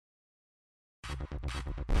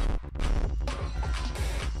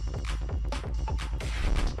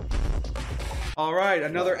All right,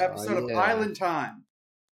 another episode of Island Time.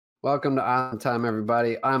 Welcome to Island Time,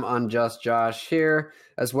 everybody. I'm Unjust Josh here,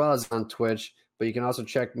 as well as on Twitch, but you can also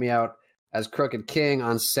check me out as Crooked King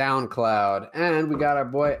on SoundCloud. And we got our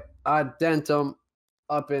boy Audentums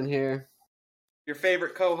up in here. Your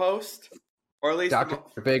favorite co-host, or at least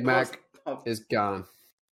Dr. Big Mac is gone.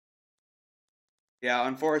 Yeah,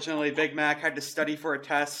 unfortunately, Big Mac had to study for a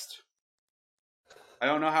test. I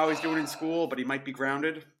don't know how he's doing in school, but he might be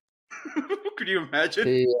grounded. Could you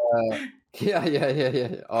imagine?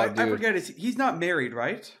 Yeah. Oh, I forget, he's not married,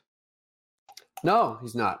 right? No,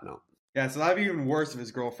 he's not, no. Yeah, so that'd be even worse if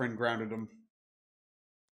his girlfriend grounded him.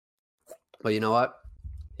 But you know what?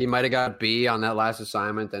 He might have got a B on that last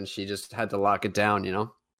assignment, and she just had to lock it down, you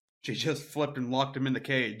know? She just flipped and locked him in the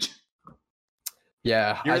cage.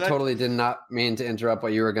 Yeah, I totally did not mean to interrupt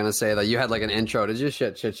what you were going to say. That you had like an intro. Did you?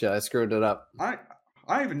 Shit. I screwed it up. I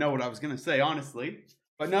don't even know what I was going to say, honestly.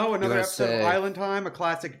 But no, another episode of Island Time, a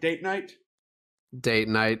classic date night. Date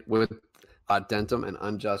night with Audentums and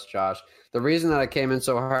Unjust Josh. The reason that I came in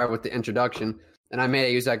so hard with the introduction, and I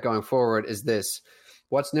may use that going forward, is this.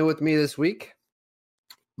 What's new with me this week?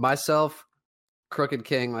 Myself, Crooked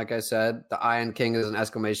King, like I said. The Iron King is an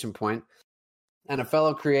exclamation point. And a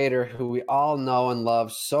fellow creator who we all know and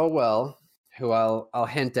love so well, who I'll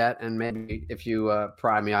hint at, and maybe if you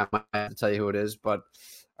pry me, I might have to tell you who it is, but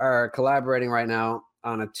are collaborating right now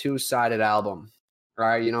on a two-sided album,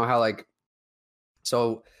 right? You know how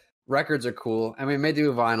so records are cool, and we may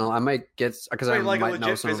do vinyl. I might get, because I like might a legit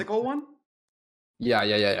know some physical one.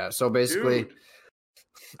 Yeah. So basically, Dude.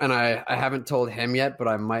 And I haven't told him yet, but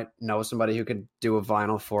I might know somebody who could do a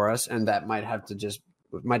vinyl for us, and that might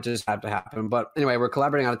just have to happen. But anyway, we're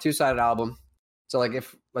collaborating on a two-sided album. So like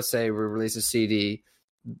if, let's say we release a CD,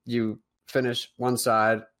 you finish one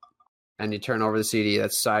side and you turn over the CD,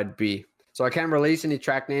 that's side B. So I can't release any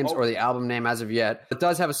track names or the album name as of yet. It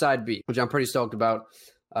does have a side B, which I'm pretty stoked about.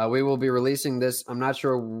 We will be releasing this. I'm not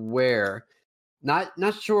sure where. Not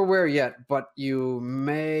sure where yet, but you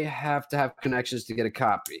may have to have connections to get a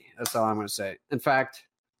copy. That's all I'm going to say. In fact,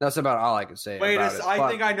 that's about all I can say. I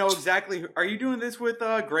think I know exactly. Are you doing this with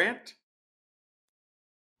Grant?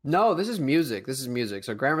 No, this is music.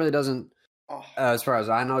 So Grant really doesn't, as far as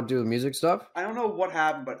I know, do music stuff. I don't know what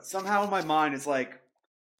happened, but somehow in my mind it's like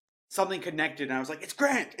something connected, and I was like, "It's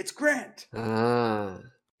Grant! It's Grant!" No,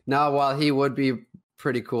 while he would be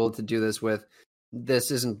pretty cool to do this with, this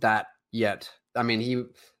isn't that yet. I mean,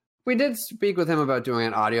 we did speak with him about doing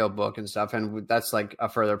an audio book and stuff, and that's like a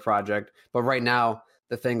further project. But right now,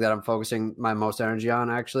 the thing that I'm focusing my most energy on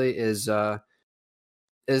actually is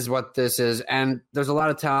what this is. And there's a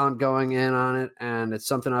lot of talent going in on it, and it's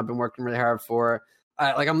something I've been working really hard for.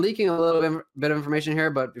 I'm leaking a little bit of information here,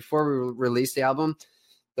 but before we release the album,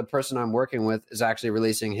 the person I'm working with is actually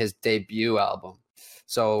releasing his debut album.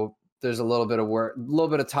 So there's a little bit of work, a little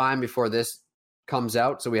bit of time before this comes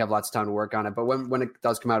out, so we have lots of time to work on it. But when it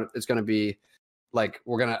does come out, it's going to be like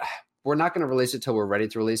we're not going to release it till we're ready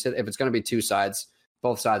to release it. If it's going to be two sides,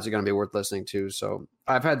 both sides are going to be worth listening to. So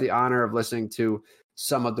I've had the honor of listening to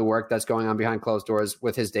some of the work that's going on behind closed doors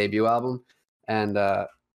with his debut album, and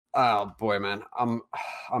oh boy, man, I'm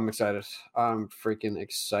excited. I'm freaking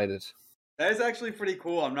excited. That is actually pretty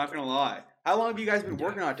cool. I'm not going to lie. How long have you guys been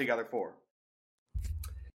working on it together for?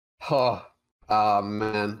 Oh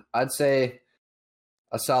man, I'd say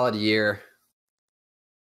a solid year.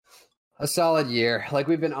 Like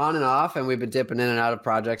we've been on and off, and we've been dipping in and out of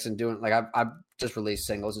projects and doing like I've just released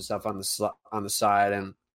singles and stuff on the side,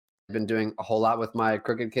 and I've been doing a whole lot with my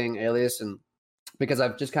Crooked King alias, and because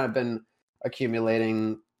I've just kind of been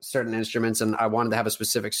accumulating certain instruments, and I wanted to have a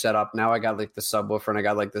specific setup. Now I got like the subwoofer, and I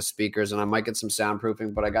got like the speakers, and I might get some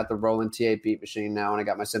soundproofing, but I got the Roland T8 beat machine now, and I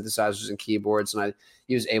got my synthesizers and keyboards, and I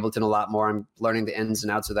use Ableton a lot more. I'm learning the ins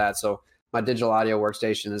and outs of that, so my digital audio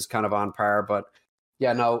workstation is kind of on par. But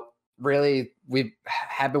yeah, no, really, we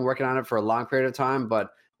have been working on it for a long period of time, but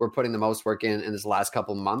we're putting the most work in this last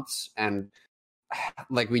couple months. And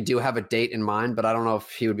like we do have a date in mind, but I don't know if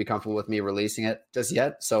he would be comfortable with me releasing it just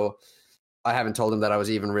yet. So I haven't told him that I was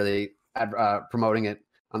even really promoting it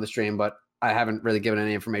on the stream, but I haven't really given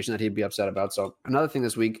any information that he'd be upset about. So another thing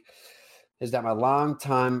this week is that my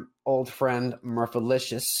longtime old friend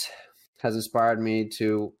Murphalicious has inspired me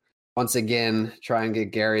to once again try and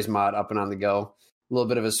get Gary's mod up and on the go. A little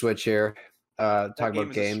bit of a switch here. Talk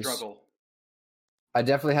about games. I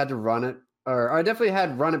definitely had to run it, or I definitely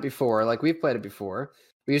had run it before. Like we've played it before.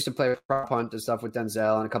 We used to play Prop Hunt and stuff with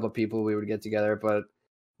Denzel and a couple of people we would get together. But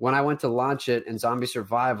when I went to launch it in Zombie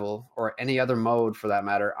Survival or any other mode for that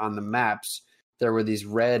matter on the maps, there were these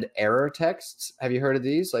red error texts. Have you heard of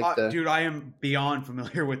these? Dude, I am beyond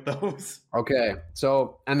familiar with those. Okay.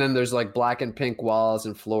 So, and then there's like black and pink walls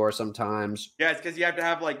and floor sometimes. Yeah, it's because you have to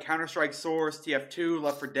have like Counter-Strike Source, TF2,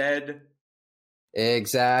 Left 4 Dead.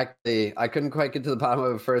 Exactly. I couldn't quite get to the bottom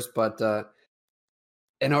of it first, but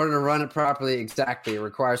in order to run it properly, exactly, it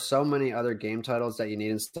requires so many other game titles that you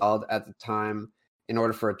need installed at the time in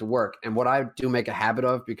order for it to work. And what I do make a habit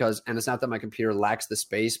of, and it's not that my computer lacks the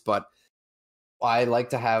space, but I like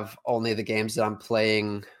to have only the games that I'm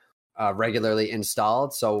playing regularly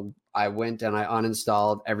installed. So I went and I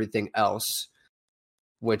uninstalled everything else,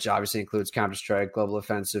 which obviously includes Counter-Strike, Global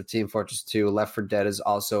Offensive, Team Fortress 2. Left 4 Dead is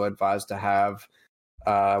also advised to have.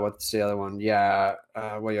 What's the other one? Yeah.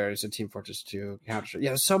 Well, you already said Team Fortress 2. Counter-Strike. Yeah,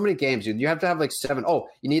 there's so many games, dude. You have to have like 7. Oh,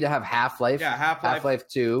 you need to have Half-Life. Yeah, Half-Life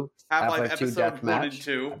 2. Half-Life 2 Episode 1 and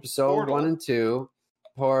 2. Episode Portal. 1 and 2.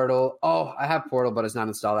 Portal. Oh, I have Portal, but it's not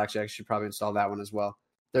installed. Actually, I should probably install that one as well.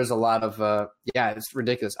 There's a lot of it's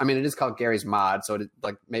ridiculous. I mean, it is called Gary's Mod, so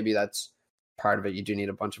maybe that's part of it. You do need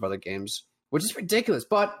a bunch of other games, which is ridiculous.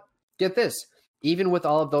 But get this, even with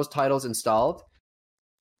all of those titles installed,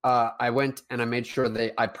 I went and I made sure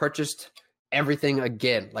I purchased everything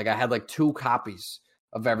again. Like I had like 2 copies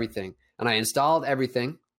of everything, and I installed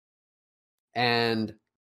everything. And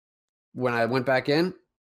when I went back in,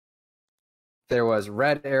 there was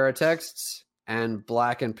red error texts and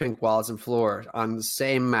black and pink walls and floor on the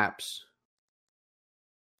same maps.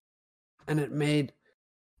 And it made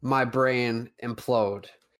my brain implode.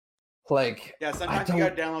 Like, yeah, sometimes you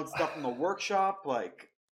gotta download stuff from the workshop. Like,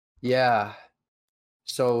 yeah.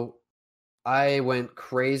 So I went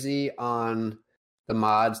crazy on the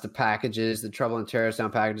mods, the packages, the Trouble in Terrorist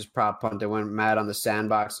Town packages, Prop Hunt. I went mad on the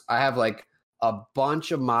sandbox. I have like a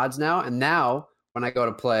bunch of mods now. And now when I go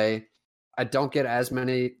to play, I don't get as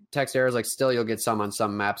many text errors. Like still you'll get some on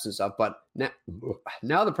some maps and stuff. But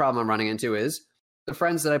now the problem I'm running into is the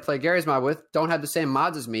friends that I play Gary's Mod with don't have the same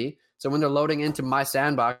mods as me. So when they're loading into my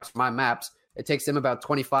sandbox, my maps, it takes them about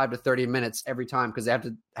 25 to 30 minutes every time because they have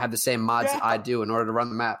to have the same mods that I do in order to run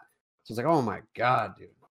the map. So it's like, oh my God, dude.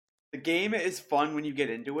 The game is fun when you get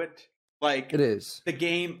into it. Like, it is. The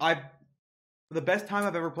game, the best time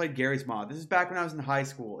I've ever played Gary's Mod, this is back when I was in high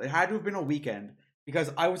school. It had to have been a weekend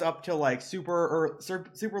because I was up till like super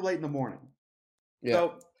late in the morning. Yeah.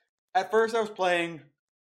 So at first I was playing,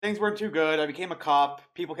 things weren't too good. I became a cop.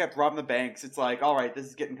 People kept robbing the banks. It's like, all right, this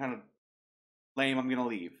is getting kind of lame. I'm going to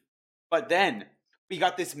leave. But then we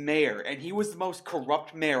got this mayor, and he was the most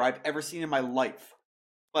corrupt mayor I've ever seen in my life.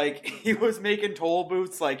 Like, he was making toll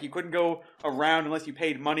booths, like, you couldn't go around unless you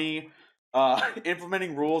paid money,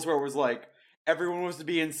 implementing rules where it was like, everyone was to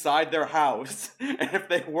be inside their house, and if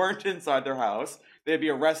they weren't inside their house, they'd be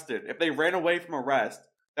arrested. If they ran away from arrest,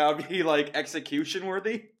 that would be, like,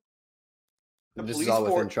 execution-worthy. This is all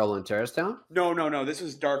within Trouble in Terrorist Town? No. This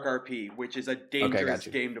was Dark RP, which is a dangerous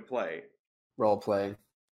game to play. Role play.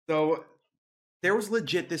 So there was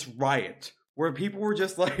legit this riot where people were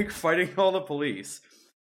just like fighting all the police.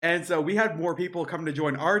 And so we had more people come to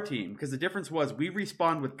join our team because the difference was we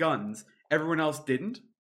respawned with guns. Everyone else didn't.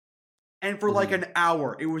 And for like an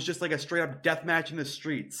hour, it was just like a straight up deathmatch in the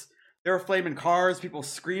streets. There were flaming cars, people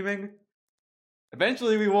screaming.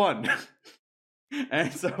 Eventually we won.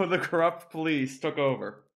 And so the corrupt police took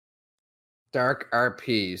over. Dark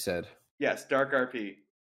RP, you said? Yes, Dark RP.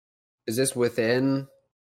 Is this within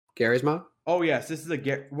Gary's Mod? Oh, yes. This is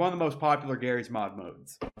one of the most popular Gary's Mod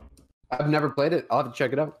modes. I've never played it. I'll have to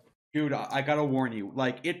check it out. Dude, I gotta warn you.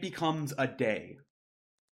 Like, it becomes a day.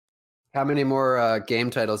 How many more game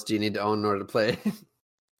titles do you need to own in order to play?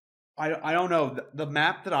 I don't know. The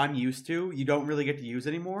map that I'm used to, you don't really get to use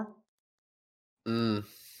anymore.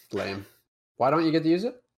 Lame. Why don't you get to use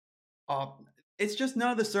it? It's just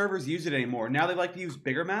none of the servers use it anymore. Now they like to use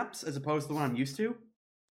bigger maps as opposed to the one I'm used to.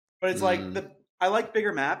 But it's like, I like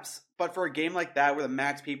bigger maps, but for a game like that where the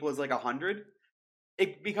max people is like 100,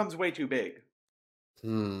 it becomes way too big.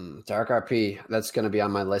 Dark RP. That's going to be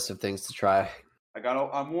on my list of things to try.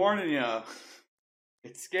 I'm warning you.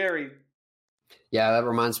 It's scary. Yeah, that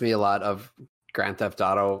reminds me a lot of Grand Theft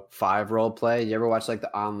Auto 5 roleplay. You ever watch like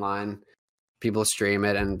the online people stream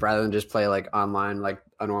it, and rather than just play like online like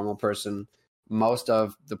a normal person, most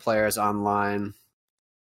of the players online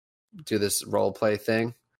do this roleplay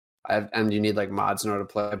thing. And you need like mods in order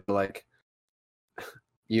to play, but like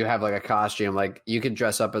you have like a costume, like you could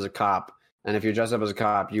dress up as a cop, and if you dress up as a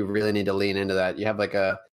cop, you really need to lean into that. You have like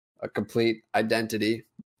a complete identity,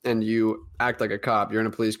 and you act like a cop. You're in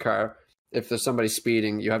a police car. If there's somebody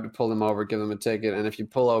speeding, you have to pull them over, give them a ticket, and if you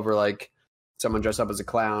pull over like someone dressed up as a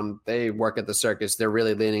clown, they work at the circus. They're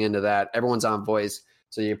really leaning into that. Everyone's on voice.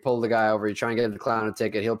 So you pull the guy over, you try and get the clown a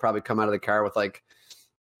ticket. He'll probably come out of the car with like,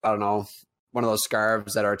 I don't know, one of those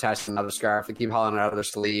scarves that are attached to another scarf. They keep hauling it out of their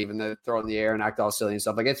sleeve and they throw it in the air and act all silly and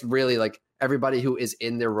stuff. Like it's really like everybody who is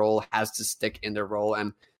in their role has to stick in their role.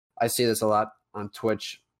 And I see this a lot on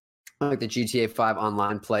Twitch. Like the GTA 5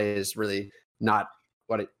 online play is really not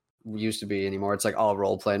what it used to be anymore. It's like all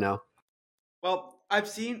role play now. Well, I've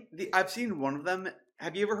seen one of them.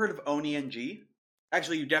 Have you ever heard of Oni NG?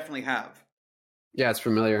 Actually, you definitely have. Yeah, it's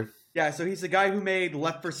familiar. Yeah, so he's the guy who made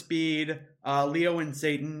Left for Speed, Leo and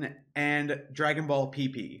Satan, and Dragon Ball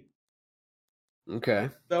PP. Okay.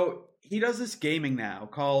 So he does this gaming now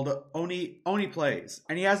called Oni Plays,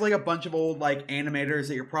 and he has like a bunch of old like animators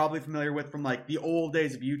that you're probably familiar with from like the old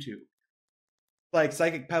days of YouTube, like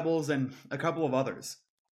Psychic Pebbles and a couple of others.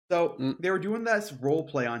 So they were doing this role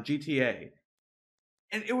play on GTA,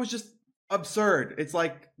 and it was just absurd. It's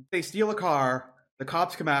like they steal a car, the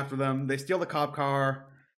cops come after them, they steal the cop car,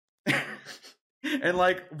 and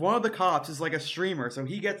like one of the cops is like a streamer, so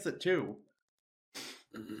he gets it too.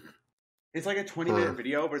 It's like a 20-minute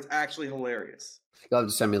video, but it's actually hilarious. You'll have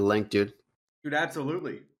to send me the link, dude. Dude,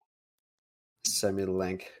 absolutely. Send me the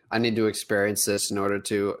link. I need to experience this in order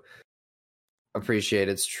to appreciate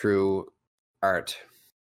its true art.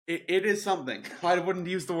 It is something. I wouldn't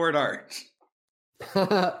use the word art.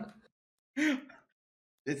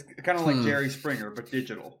 It's kind of like Jerry Springer, but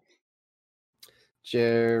digital.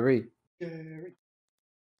 Jerry.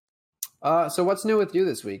 So what's new with you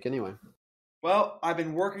this week, anyway? Well, I've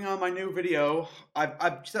been working on my new video.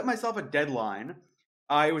 I've set myself a deadline.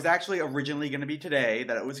 It was actually originally going to be today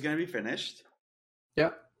that it was going to be finished.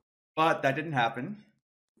 Yep. But that didn't happen.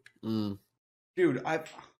 Dude,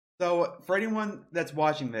 so for anyone that's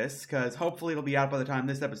watching this, because hopefully it'll be out by the time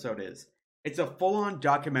this episode is, it's a full-on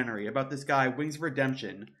documentary about this guy, Wings of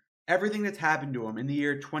Redemption, everything that's happened to him in the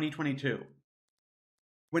year 2022.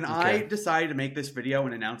 When I decided to make this video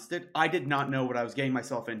and announced it, I did not know what I was getting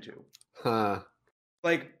myself into.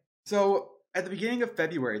 Like, so at the beginning of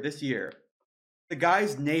February this year, the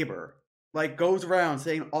guy's neighbor, like, goes around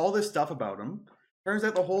saying all this stuff about him. Turns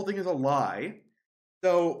out the whole thing is a lie.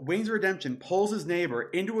 So Wings of Redemption pulls his neighbor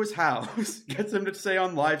into his house, gets him to say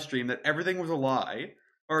on live stream that everything was a lie,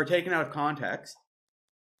 or taken out of context.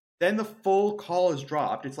 Then the full call is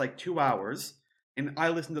dropped. It's like 2 hours. And I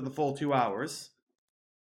listened to the full 2 hours.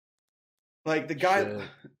 Like, the guy... Shit.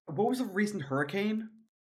 What was the recent hurricane?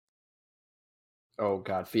 Oh,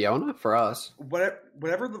 God. Fiona? For us.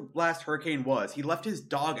 Whatever the last hurricane was, he left his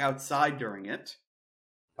dog outside during it.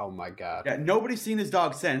 Oh, my God. Yeah, nobody's seen his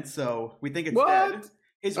dog since, so we think it's dead.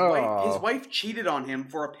 His wife cheated on him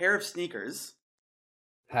for a pair of sneakers.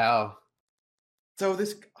 How? So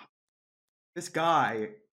this guy,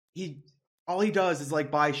 all he does is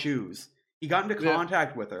like buy shoes. He got into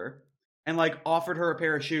contact with her and like offered her a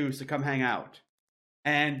pair of shoes to come hang out.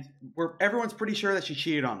 And everyone's pretty sure that she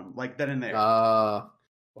cheated on him, like then and there.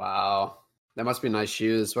 Wow. That must be nice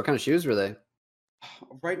shoes. What kind of shoes were they?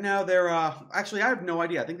 Right now they're actually I have no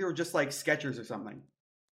idea. I think they were just like Skechers or something.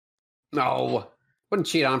 No. Wouldn't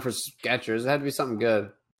cheat on for Skechers. It had to be something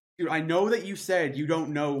good. Dude, I know that you said you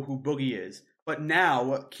don't know who Boogie is, but now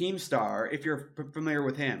Keemstar, if you're familiar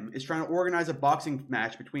with him, is trying to organize a boxing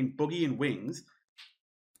match between Boogie and Wings.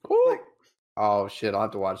 Like, oh shit, I'll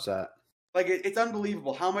have to watch that. Like, it's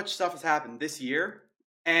unbelievable how much stuff has happened this year,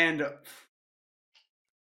 and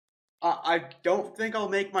I don't think I'll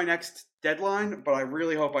make my next deadline, but I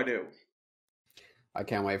really hope I do. I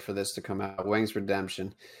can't wait for this to come out. Wings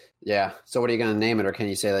Redemption. Yeah. So what are you going to name it, or can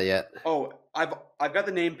you say that yet? Oh, I've got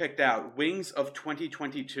the name picked out. Wings of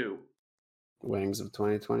 2022. Wings of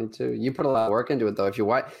 2022. You put a lot of work into it, though.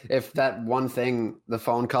 If that one thing, the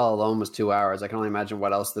phone call alone was 2 hours, I can only imagine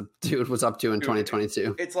what else the dude was up to in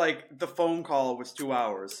 2022. It's like the phone call was 2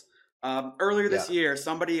 hours. Earlier this year,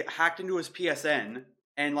 somebody hacked into his PSN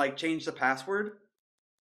and like changed the password.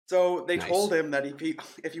 So they told him that if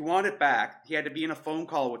he wanted it back, he had to be in a phone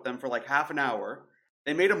call with them for like half an hour.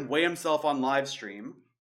 They made him weigh himself on live stream.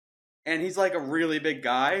 And he's like a really big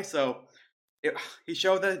guy, so he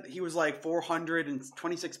showed that he was like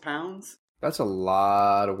 426 pounds. That's a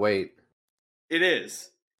lot of weight. It is.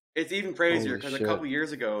 It's even crazier because a couple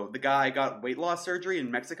years ago, the guy got weight loss surgery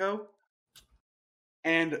in Mexico.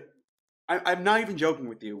 And I'm not even joking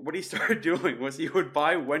with you. What he started doing was he would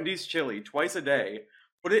buy Wendy's chili twice a day,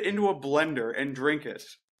 put it into a blender, and drink it.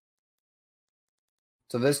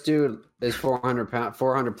 So this dude is 400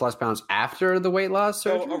 plus pounds after the weight loss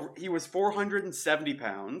surgery? So he was 470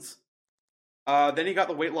 pounds. Then he got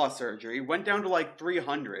the weight loss surgery, went down to like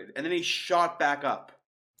 300, and then he shot back up.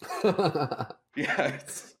 Yeah.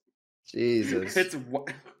 Jesus.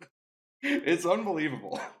 It's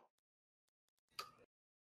unbelievable.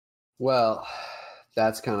 Well,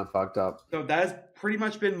 that's kind of fucked up. So that has pretty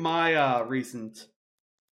much been my recent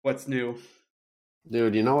what's new.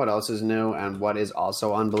 Dude, you know what else is new and what is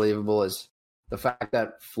also unbelievable is the fact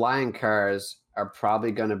that flying cars are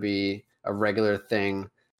probably going to be a regular thing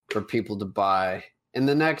for people to buy in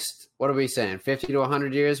the next, what are we saying, 50 to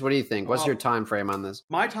 100 years? What do you think? What's your time frame on this?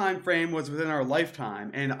 My time frame was within our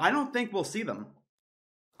lifetime, and I don't think we'll see them.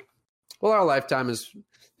 Well, our lifetime is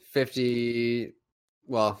 50,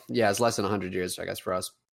 well, yeah, it's less than 100 years, I guess, for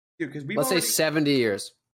us. Dude, because let's say 70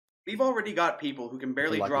 years. We've already got people who can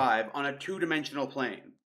barely drive on a 2-dimensional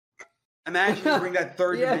plane. Imagine you bring that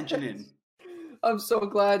third dimension in. I'm so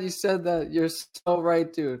glad you said that. You're so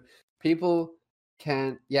right, dude. People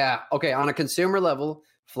can, yeah. Okay, on a consumer level,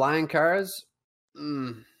 flying cars,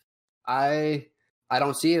 I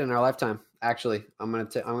don't see it in our lifetime. Actually, I'm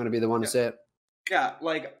gonna be the one to say it. Yeah,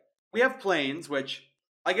 like we have planes, which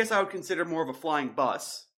I guess I would consider more of a flying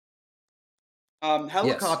bus.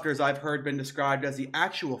 Helicopters, yes. I've heard been described as the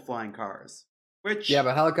actual flying cars. Which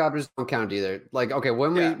but helicopters don't count either. Like, okay,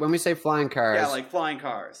 when we say flying cars, yeah, like flying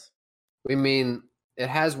cars, we mean it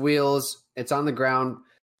has wheels. It's on the ground.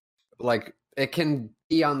 Like it can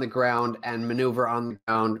be on the ground and maneuver on the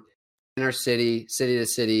ground, inner city, city to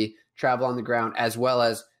city, travel on the ground, as well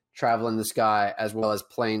as travel in the sky, as well as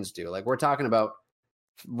planes do. Like we're talking about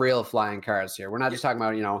real flying cars here. We're not just talking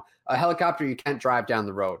about, a helicopter you can't drive down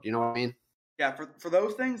the road. You know what I mean? Yeah, for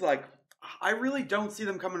those things, like, I really don't see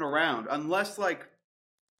them coming around unless, like,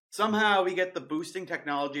 somehow we get the boosting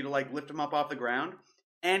technology to, like, lift them up off the ground,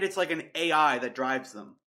 and it's like an AI that drives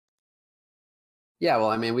them. Yeah,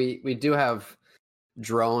 well, I mean, we do have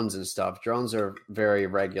drones and stuff. Drones are very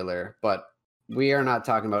regular, but we are not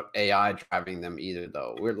talking about AI driving them either,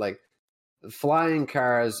 though. We're like flying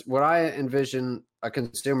cars. What I envision a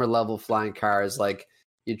consumer level flying car is like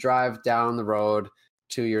you drive down the road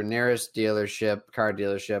to your nearest car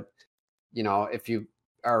dealership, if you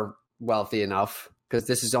are wealthy enough, because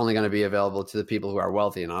this is only going to be available to the people who are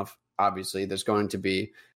wealthy enough. Obviously, there's going to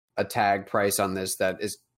be a tag price on this that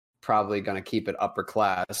is probably going to keep it upper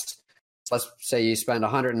class. Let's say you spend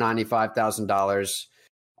 $195,000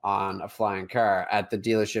 on a flying car at the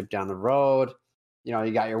dealership down the road.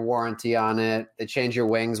 You got your warranty on it. They change your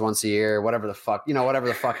wings once a year, whatever the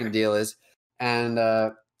fucking deal is.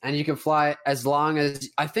 And you can fly as long as,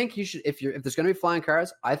 I think you should, if there's going to be flying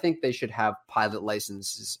cars, I think they should have pilot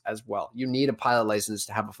licenses as well. You need a pilot license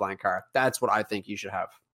to have a flying car. That's what I think you should have.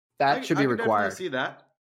 That should be required. I see that.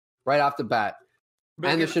 Right off the bat.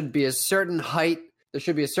 And there should be a certain height. There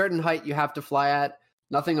should be a certain height you have to fly at.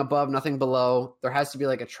 Nothing above, nothing below. There has to be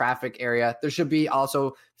like a traffic area. There should be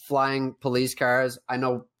also flying police cars. I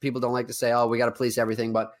know people don't like to say, oh, we got to police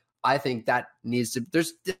everything, but I think that needs to,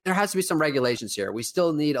 there has to be some regulations here. We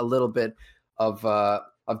still need a little bit of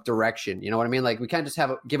direction. You know what I mean? Like we can't just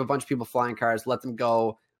give a bunch of people flying cars, let them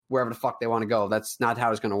go wherever the fuck they want to go. That's not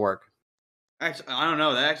how it's going to work. Actually, I don't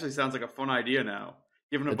know. That actually sounds like a fun idea now.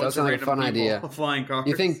 Giving a bunch of random fun idea. Flying cars.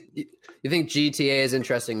 You think GTA is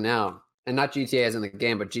interesting now? And not GTA as in the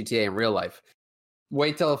game, but GTA in real life.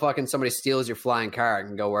 Wait till fucking somebody steals your flying car and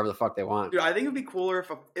can go wherever the fuck they want. Dude, I think it'd be cooler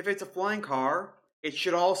if it's a flying car, it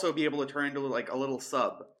should also be able to turn into like a little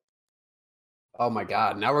sub. Oh my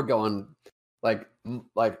god! Now we're going like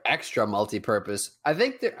extra multi-purpose. I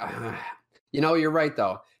think you're right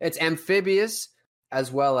though. It's amphibious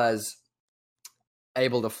as well as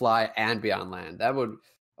able to fly and be on land. That would.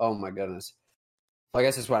 Oh my goodness. Well, I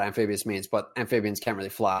guess that's what amphibious means, but amphibians can't really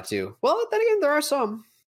fly too. Well, then again, there are some.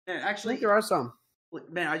 Man, actually, I think there are some.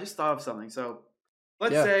 Man, I just thought of something. So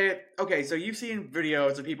let's say, okay, so you've seen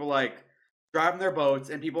videos of people like driving their boats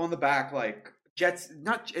and people in the back like is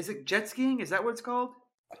it jet skiing? Is that what it's called?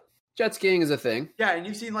 Jet skiing is a thing. Yeah, and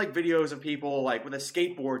you've seen like videos of people like with a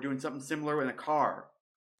skateboard doing something similar in a car.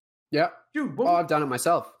 Yeah. Dude, I've done it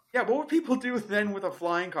myself. Yeah, what would people do then with a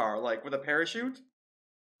flying car? Like with a parachute?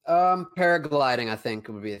 Paragliding, I think,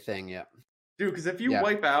 would be a thing, yeah. Dude, because if you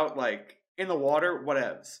wipe out like in the water,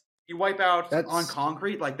 whatevs. You wipe out on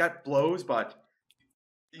concrete, like that blows, but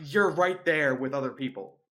you're right there with other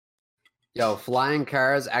people. Yo, flying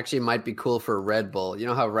cars actually might be cool for Red Bull. You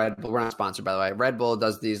know how Red Bull, we're not sponsored by the way, Red Bull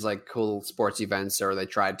does these like cool sports events, or they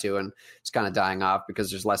tried to, and it's kind of dying off because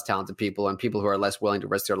there's less talented people and people who are less willing to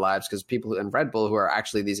risk their lives, because people in Red Bull who are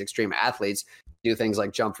actually these extreme athletes do things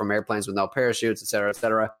like jump from airplanes with no parachutes, et cetera, et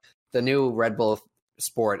cetera. The new Red Bull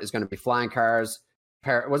sport is going to be flying cars.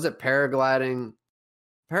 Was it paragliding?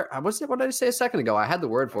 What did I say a second ago? I had the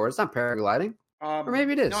word for it. It's not paragliding. Or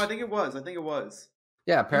maybe it is. No, I think it was.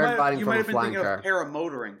 Yeah, paragliding from a flying car. You might have been thinking of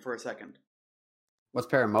paramotoring for a second. What's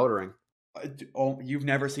paramotoring? Oh, you've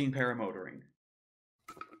never seen paramotoring.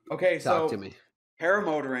 Okay, Talk to me.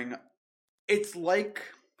 Paramotoring, it's like...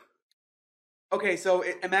 Okay, so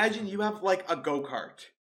imagine you have like a go-kart.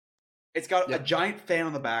 It's got a giant fan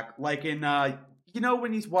on the back, like in,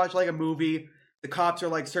 when you watch like a movie, the cops are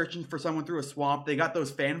like searching for someone through a swamp, they got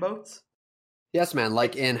those fan boats? Yes, man,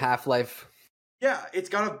 like in Half-Life. Yeah, it's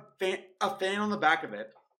got a fan on the back of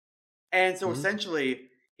it. And so essentially,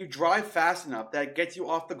 you drive fast enough that it gets you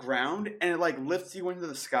off the ground and it like lifts you into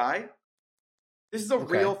the sky. This is a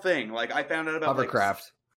real thing. Like I found out about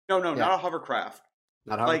hovercraft. Not a hovercraft.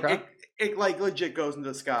 Not hovercraft? Like it like legit goes into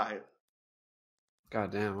the sky.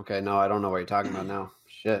 God damn. Okay, no, I don't know what you're talking about now.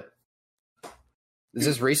 Shit. Is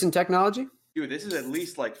this recent technology? Dude, this is at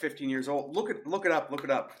least like 15 years old. Look it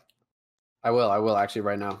up. I will actually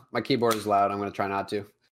right now. My keyboard is loud. I'm going to try not to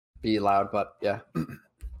be loud, but yeah.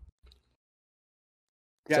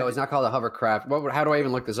 So it's not called a hovercraft. How do I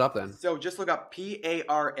even look this up then? So just look up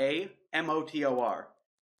Paramotor.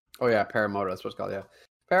 Oh yeah, paramotor. That's what it's called. Yeah,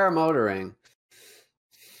 paramotoring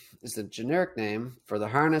is the generic name for the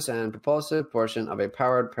harness and propulsive portion of a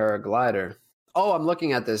powered paraglider. Oh, I'm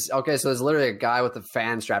looking at this. Okay, so there's literally a guy with a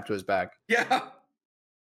fan strapped to his back. Yeah.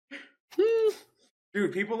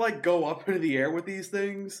 Dude, people like go up into the air with these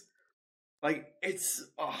things. Like it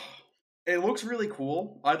looks really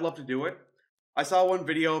cool. I'd love to do it. I saw one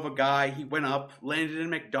video of a guy, he went up, landed in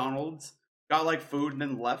McDonald's, got like food, and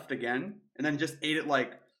then left again, and then just ate it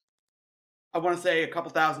like, I want to say a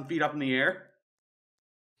couple thousand feet up in the air.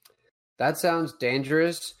 That sounds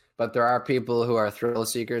dangerous, but there are people who are thrill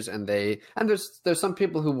seekers, and there's some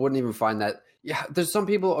people who wouldn't even find that. Yeah, there's some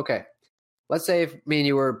people, okay, let's say if me and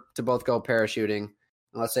you were to both go parachuting,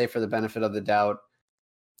 and let's say for the benefit of the doubt,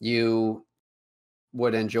 you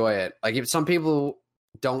would enjoy it. Like if some people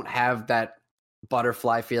don't have that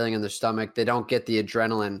butterfly feeling in their stomach, they don't get the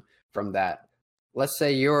adrenaline from that. Let's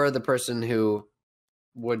say you're the person who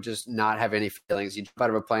would just not have any feelings. You jump out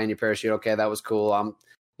of a plane, you parachute, okay, that was cool. I'm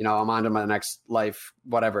on to my next life,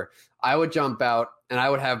 whatever. I would jump out and I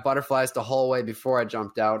would have butterflies the whole way before I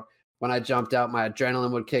jumped out. When I jumped out, my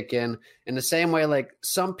adrenaline would kick in the same way, like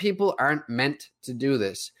some people aren't meant to do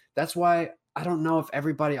this. That's why I don't know if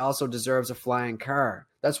everybody also deserves a flying car.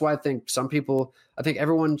 That's why I think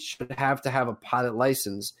everyone should have to have a pilot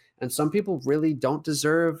license. And some people really don't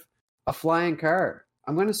deserve a flying car.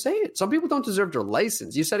 I'm going to say it. Some people don't deserve their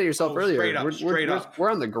license. You said it yourself earlier. Straight up.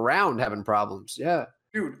 We're on the ground having problems. Yeah.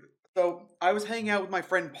 Dude, so I was hanging out with my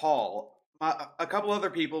friend Paul, a couple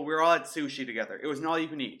other people. We were all at sushi together. It was an all you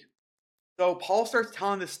can eat. So Paul starts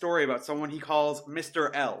telling this story about someone he calls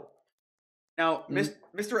Mr. L. Now,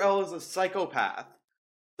 Mr. L is a psychopath.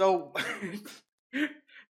 So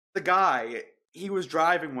the guy, he was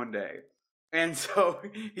driving one day, and so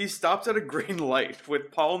he stops at a green light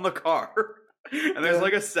with Paul in the car, and there's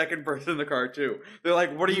like a second person in the car too. They're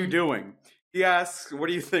like, "What are you doing?" He asks, "What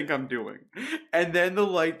do you think I'm doing?" And then the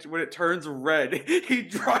light, when it turns red, he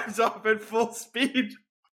drives off at full speed,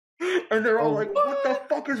 and they're all like, "What the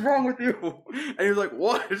fuck is wrong with you?" And he was like,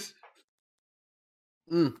 "What?"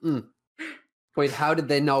 Wait, how did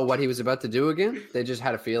they know what he was about to do again? They just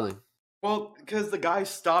had a feeling. Well, because the guy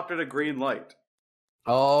stopped at a green light.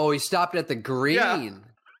 Oh, he stopped at the green. Yeah.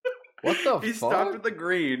 What the fuck? He stopped at the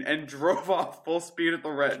green and drove off full speed at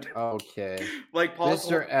the red. Okay. Like Paul.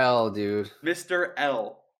 Mr. L, dude. Mr.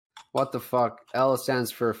 L. What the fuck? L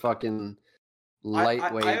stands for fucking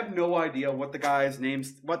lightweight. I have no idea what the guy's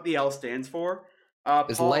what the L stands for.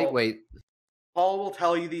 It's lightweight. Paul will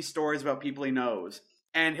tell you these stories about people he knows,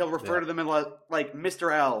 and he'll refer to them as like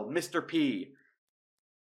Mr. L, Mr. P.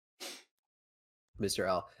 Mr.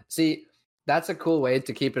 L. See, that's a cool way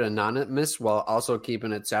to keep it anonymous while also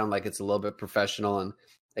keeping it sound like it's a little bit professional and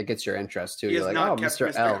it gets your interest too. You're like, oh,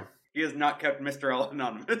 Mr. L. He has not kept Mr. L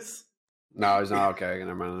anonymous. No, he's not. Okay,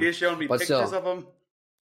 never mind. He has shown me pictures of him.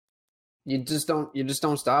 You just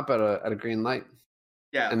don't stop at a green light.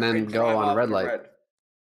 Yeah, and then go on a red light.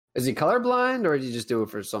 Is he colorblind or did he just do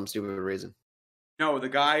it for some stupid reason? No, the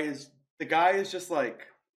guy is just like.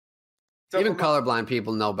 Even colorblind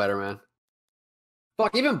people know better, man.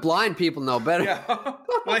 Fuck, even blind people know better. Yeah.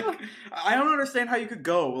 Like, I don't understand how you could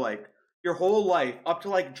go, like, your whole life up to,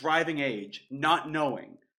 like, driving age, not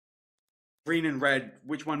knowing green and red,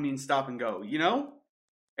 which one means stop and go, you know?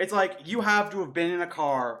 It's like, you have to have been in a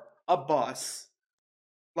car, a bus,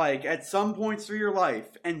 like, at some points through your life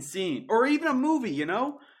and seen, or even a movie, you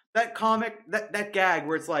know? That comic, that gag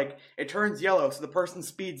where it's like, it turns yellow so the person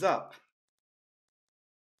speeds up.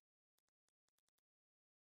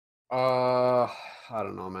 I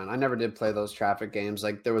don't know, man. I never did play those traffic games.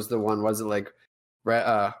 Like, there was the one, was it like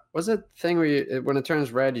what's that thing where when it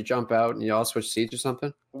turns red, you jump out and you all switch seats or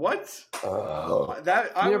something? What?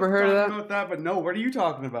 I never heard of that? About that, but no. What are you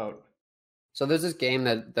talking about? So there's this game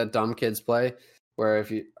that dumb kids play where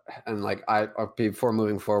if you before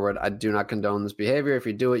moving forward, I do not condone this behavior. If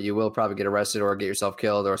you do it, you will probably get arrested or get yourself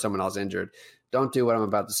killed or someone else injured. Don't do what I'm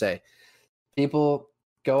about to say. People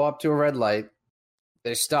go up to a red light,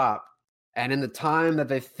 they stop, and in the time that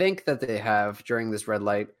they think that they have during this red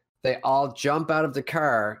light, they all jump out of the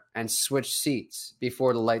car and switch seats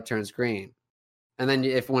before the light turns green. And then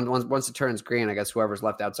once it turns green, I guess whoever's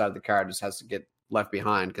left outside of the car just has to get left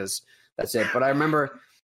behind because that's it. But I remember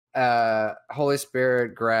Holy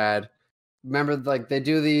Spirit grad, remember like they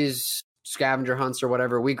do these scavenger hunts or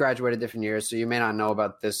whatever. We graduated different years, so you may not know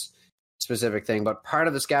about this specific thing, but part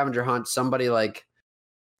of the scavenger hunt, some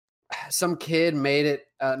kid made it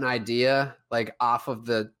an idea like off of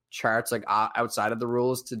the charts, like outside of the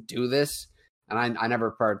rules to do this. And I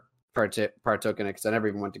never partook in it because I never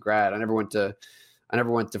even went to grad. I never went to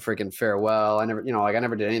freaking farewell. I never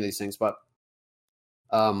did any of these things, but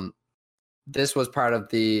this was part of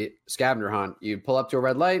the scavenger hunt. You pull up to a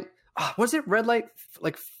red light. Was it red light?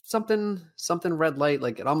 Like something red light.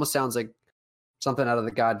 Like it almost sounds like something out of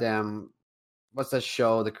the goddamn, what's that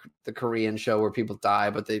show? The Korean show where people die,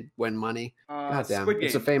 but they win money. Goddamn.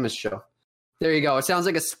 It's a famous show. There you go. It sounds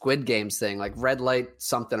like a Squid Games thing, like red light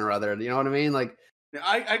something or other. You know what I mean? Like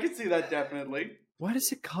I can see that definitely. What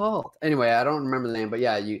is it called? Anyway, I don't remember the name, but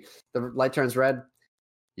yeah, the light turns red,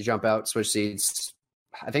 you jump out, switch seats.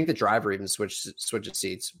 I think the driver even switches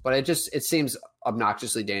seats, but it seems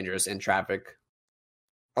obnoxiously dangerous in traffic.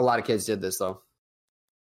 A lot of kids did this though.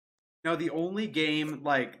 No, the only game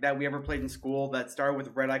like that we ever played in school that started with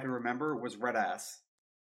red I can remember was Red Ass.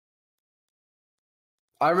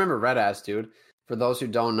 I remember Red Ass, dude. For those who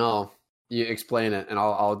don't know, you explain it, and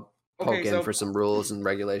I'll poke in for some rules and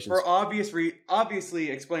regulations. For obviously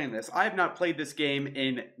explain this. I have not played this game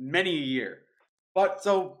in many a year. But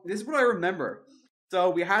so this is what I remember. So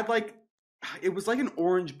we had it was like an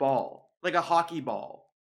orange ball, like a hockey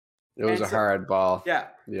ball. It was a hard ball. Yeah.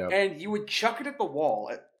 And you would chuck it at the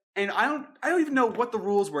wall. And I don't even know what the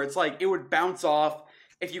rules were. It's like it would bounce off.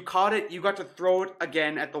 If you caught it, you got to throw it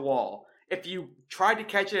again at the wall. If you tried to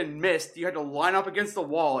catch it and missed, you had to line up against the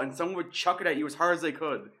wall and someone would chuck it at you as hard as they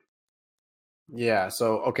could. Yeah,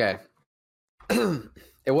 so, okay.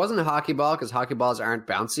 It wasn't a hockey ball because hockey balls aren't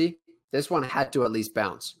bouncy. This one had to at least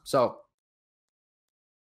bounce. So,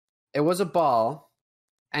 it was a ball.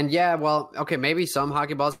 And yeah, well, okay, maybe some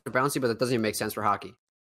hockey balls are bouncy, but that doesn't even make sense for hockey.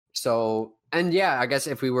 So, and yeah, I guess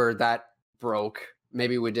if we were that broke,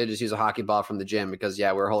 maybe we did just use a hockey ball from the gym because,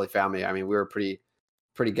 yeah, we're a holy family. I mean, we were a pretty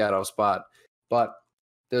ghetto spot. But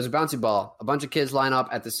there was a bouncy ball. A bunch of kids line up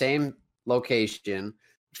at the same location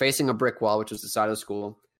facing a brick wall, which was the side of the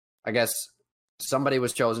school. I guess somebody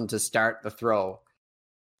was chosen to start the throw.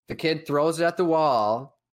 The kid throws it at the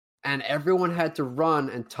wall, and everyone had to run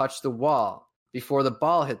and touch the wall before the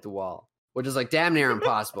ball hit the wall, which is like damn near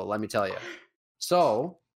impossible, let me tell you.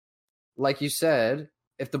 So, like you said,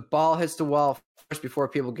 if the ball hits the wall first before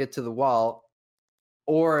people get to the wall,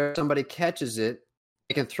 or if somebody catches it,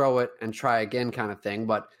 they can throw it and try again kind of thing.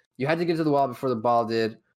 But you had to get to the wall before the ball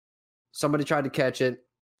did. Somebody tried to catch it.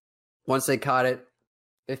 Once they caught it,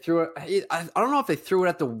 they threw it. I don't know if they threw it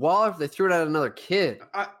at the wall or if they threw it at another kid.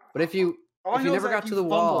 But if you never got to the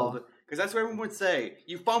wall, because that's what everyone would say,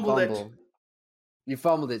 you fumbled it. You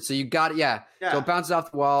fumbled it. So you got it. Yeah. So it bounces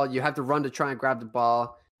off the wall. You have to run to try and grab the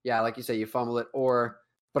ball. Yeah, like you say, you fumble it.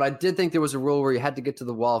 But I did think there was a rule where you had to get to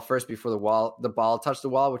the wall first before the ball touched the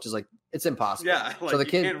wall, which is like, it's impossible. Yeah. So the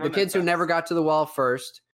kids who never got to the wall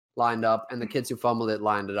first lined up, and the kids who fumbled it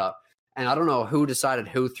lined it up. And I don't know who decided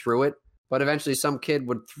who threw it, but eventually some kid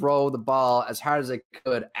would throw the ball as hard as they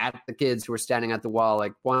could at the kids who were standing at the wall,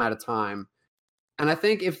 like one at a time. And I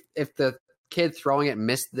think if the kid throwing it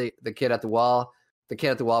missed the kid at the wall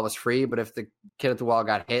was free. But if the kid at the wall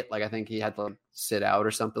got hit, like I think he had to sit out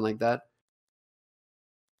or something like that.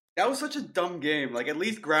 That was such a dumb game. Like at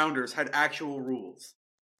least Grounders had actual rules.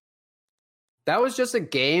 That was just a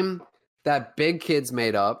game that big kids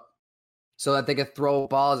made up so that they could throw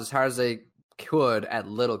balls as hard as they could at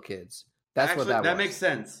little kids. That's what that was. That makes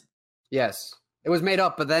sense. Yes. It was made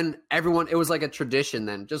up, but then it was like a tradition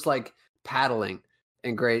then, just like paddling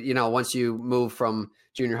in grade, once you move from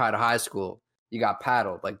junior high to high school, you got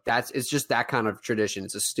paddled. Like it's just that kind of tradition.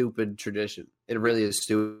 It's a stupid tradition. It really is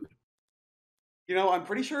stupid. I'm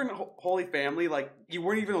pretty sure in Holy Family, like you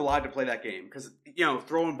weren't even allowed to play that game because,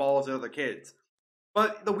 throwing balls at other kids.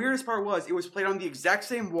 But the weirdest part was it was played on the exact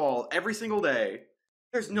same wall every single day.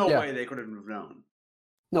 There's no way they could have known.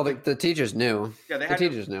 No, the teachers knew. Yeah, the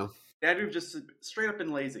teachers knew. They had to have just straight up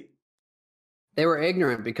been lazy. They were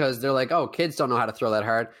ignorant because they're like, oh, kids don't know how to throw that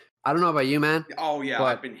hard. I don't know about you, man. Oh, yeah,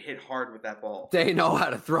 I've been hit hard with that ball. They know how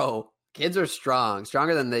to throw. Kids are strong,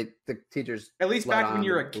 stronger than the teachers. At least back when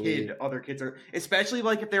you're a kid, other kids are, especially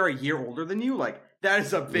like if they're a year older than you, like that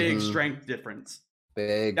is a big strength difference.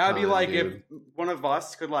 Big. That'd be like dude. if one of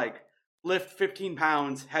us could like lift 15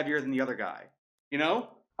 pounds heavier than the other guy, you know?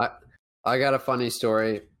 I got a funny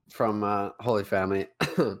story from Holy Family.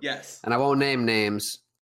 Yes. And I won't name names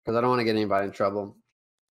because I don't want to get anybody in trouble.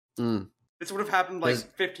 This would have happened like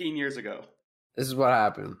 15 years ago. This is what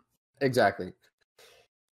happened. Exactly.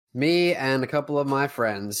 Me and a couple of my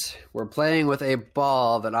friends were playing with a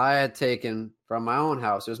ball that I had taken from my own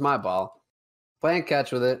house. It was my ball. Playing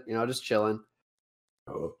catch with it, just chilling.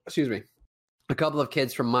 Excuse me. A couple of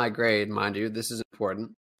kids from my grade, mind you, this is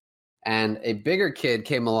important. And a bigger kid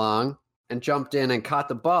came along and jumped in and caught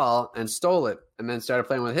the ball and stole it and then started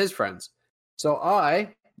playing with his friends. So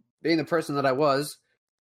I, being the person that I was,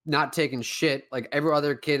 not taking shit, like every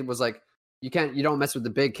other kid was like, you don't mess with the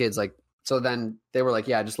big kids. Like, so then they were like,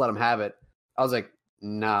 yeah, just let him have it. I was like,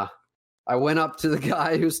 nah. I went up to the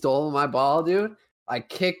guy who stole my ball, dude. I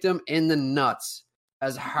kicked him in the nuts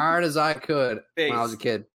as hard as I could when I was a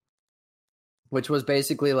kid, which was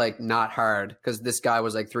basically like not hard because this guy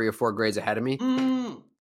was like 3 or 4 grades ahead of me.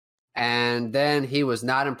 And then he was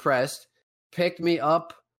not impressed, picked me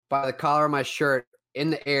up by the collar of my shirt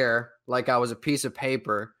in the air like I was a piece of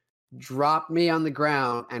paper, dropped me on the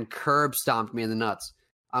ground, and curb stomped me in the nuts.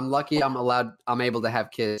 I'm lucky I'm able to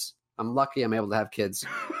have kids. I'm lucky I'm able to have kids.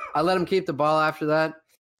 I let him keep the ball after that.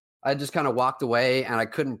 I just kind of walked away, and I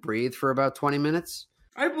couldn't breathe for about 20 minutes.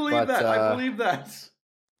 I believe that.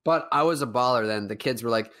 But I was a baller then. The kids were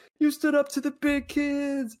like, you stood up to the big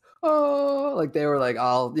kids. Oh, like they were like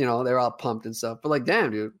all, they were all pumped and stuff. But like,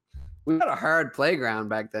 damn, dude, we had a hard playground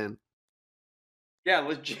back then. Yeah,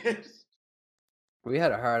 legit. We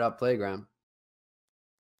had a hard up playground.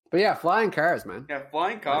 But yeah, flying cars, man. Yeah,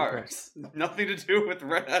 flying cars. Nothing to do with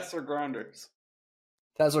red S or grounders.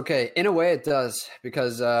 That's okay. In a way, it does,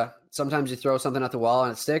 because sometimes you throw something at the wall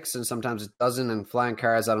and it sticks, and sometimes it doesn't. And flying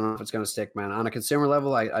cars, I don't know if it's going to stick, man. On a consumer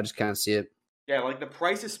level, I just can't see it. Yeah, like the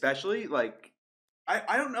price especially, like,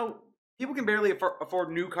 I don't know. People can barely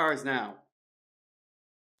afford new cars now.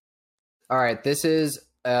 All right, this is,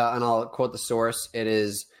 and I'll quote the source, it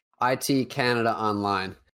is IT Canada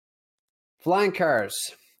Online. Flying cars,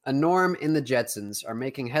 a norm in the Jetsons, are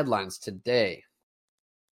making headlines today.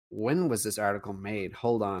 When was this article made?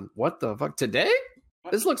 Hold on. What the fuck? Today?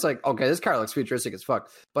 What? This looks like, okay, this car looks futuristic as fuck.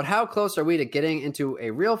 But how close are we to getting into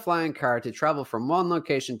a real flying car to travel from one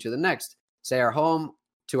location to the next? Say our home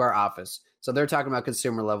to our office. So they're talking about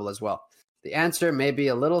consumer level as well. The answer may be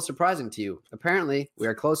a little surprising to you. Apparently, we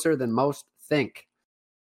are closer than most think.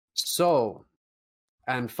 So,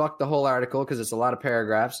 and fuck the whole article because it's a lot of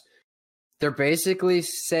paragraphs. They're basically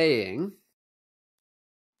saying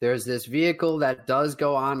there's this vehicle that does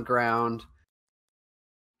go on ground.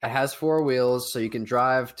 It has 4 wheels, so you can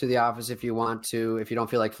drive to the office if you want to, if you don't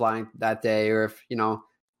feel like flying that day, or if,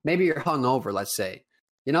 maybe you're hungover, let's say.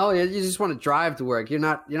 You just want to drive to work. You're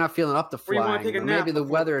not feeling up to flying. Or maybe the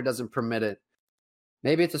weather doesn't permit it.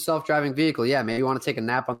 Maybe it's a self-driving vehicle. Yeah, maybe you want to take a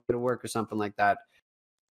nap on the way to work or something like that.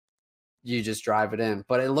 You just drive it in.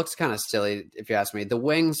 But it looks kind of silly, if you ask me. The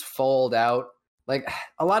wings fold out. Like,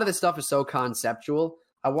 a lot of this stuff is so conceptual.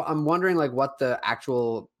 I'm wondering, like, what the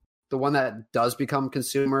one that does become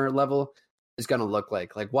consumer level is going to look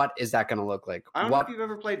like. Like, what is that going to look like? I don't know if you've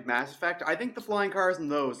ever played Mass Effect. I think the flying cars in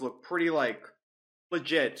those look pretty, like,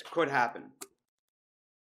 legit. Could happen.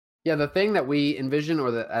 Yeah, the thing that we envision,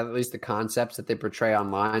 or at least the concepts that they portray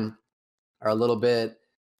online, are a little bit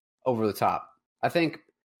over the top. I think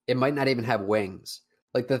it might not even have wings.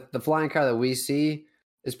 Like the flying car that we see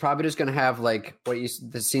is probably just going to have like what you've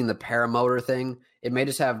seen, the paramotor thing. It may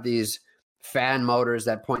just have these fan motors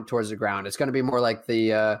that point towards the ground. It's going to be more like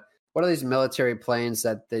the what are these military planes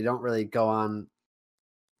that they don't really go on?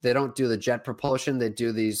 They don't do the jet propulsion. They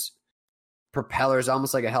do these propellers,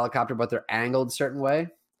 almost like a helicopter, but they're angled a certain way.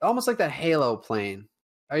 Almost like that Halo plane.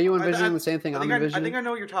 Are you envisioning the same thing I'm envisioning? I think I know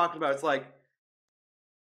what you're talking about. It's like...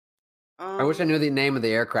 I wish I knew the name of the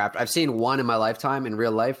aircraft. I've seen one in my lifetime in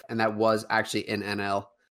real life, and that was actually in NL.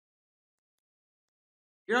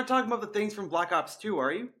 You're not talking about the things from Black Ops 2,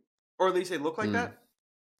 are you? Or at least they look like that?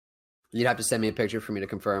 You'd have to send me a picture for me to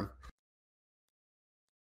confirm.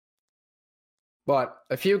 But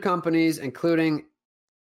a few companies, including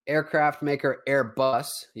aircraft maker Airbus,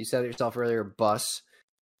 you said it yourself earlier, bus,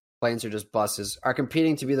 planes are just buses, are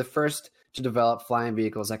competing to be the first to develop flying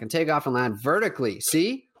vehicles that can take off and land vertically.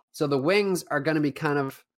 See? So the wings are going to be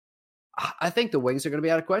I think the wings are going to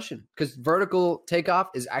be out of question because vertical takeoff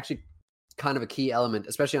is actually kind of a key element,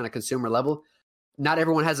 especially on a consumer level. Not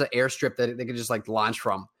everyone has an airstrip that they can just like launch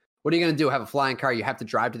from. What are you going to do? Have a flying car? You have to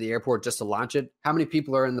drive to the airport just to launch it? How many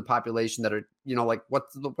people are in the population that are, like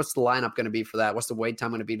what's the lineup going to be for that? What's the wait time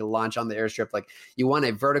going to be to launch on the airstrip? Like you want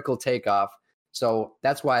a vertical takeoff. So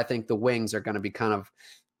that's why I think the wings are going to be kind of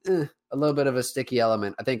a little bit of a sticky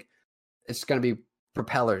element. I think it's going to be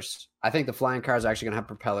propellers. I think the flying cars are actually going to have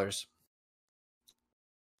propellers.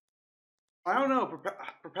 I don't know.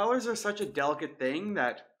 Propellers are such a delicate thing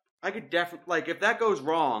that I could definitely, like, if that goes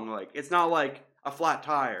wrong, like, it's not like a flat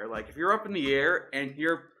tire. Like, if you're up in the air and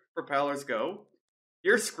your propellers go,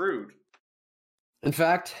 you're screwed. In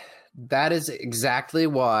fact, that is exactly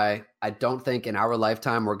why I don't think in our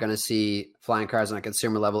lifetime we're going to see flying cars on a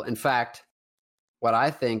consumer level. In fact, what I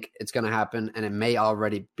think it's going to happen, and it may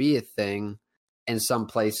already be a thing in some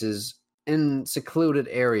places in secluded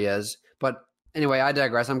areas, but anyway, I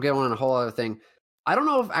digress. I'm getting on a whole other thing. I don't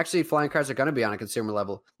know if actually flying cars are going to be on a consumer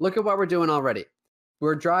level. Look at what we're doing already.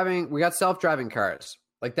 We got self-driving cars.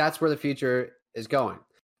 Like that's where the future is going.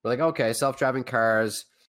 We're like, okay, self-driving cars.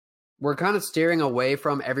 We're kind of steering away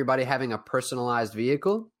from everybody having a personalized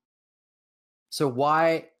vehicle. So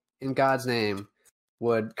why in God's name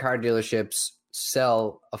would car dealerships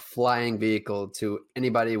sell a flying vehicle to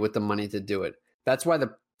anybody with the money to do it? That's why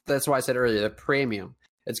I said earlier, the premium.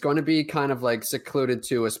 It's going to be kind of like secluded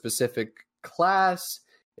to a specific class.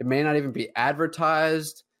 It may not even be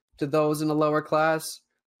advertised to those in a lower class,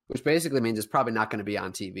 which basically means it's probably not going to be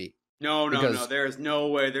on TV. No. There's no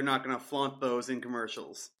way they're not going to flaunt those in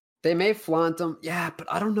commercials. They may flaunt them. Yeah,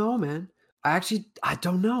 but I don't know, man. I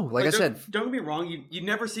don't know. Like I said. Don't get me wrong. You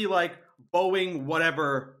never see like Boeing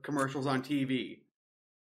whatever commercials on TV.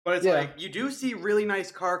 But it's like you do see really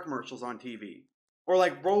nice car commercials on TV. Or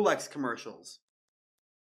like Rolex commercials.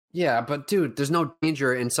 Yeah, but dude, there's no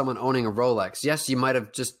danger in someone owning a Rolex. Yes, you might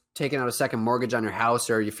have just taken out a second mortgage on your house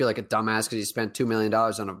or you feel like a dumbass because you spent $2 million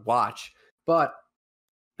on a watch, but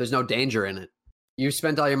there's no danger in it. You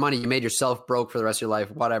spent all your money. You made yourself broke for the rest of your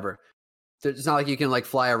life, whatever. It's not like you can like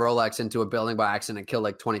fly a Rolex into a building by accident and kill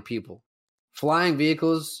like 20 people. Flying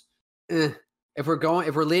vehicles, if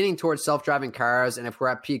we're leaning towards self-driving cars and if we're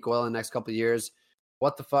at peak oil in the next couple of years,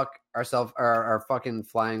 what the fuck are fucking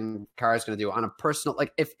flying cars going to do on a personal,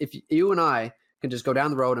 like if you and I can just go down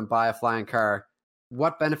the road and buy a flying car,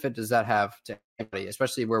 what benefit does that have to anybody,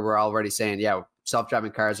 especially where we're already saying,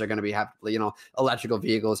 self-driving cars are going to be, electrical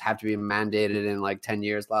vehicles have to be mandated in like 10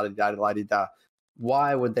 years, la-di-da.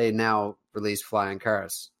 Why would they now release flying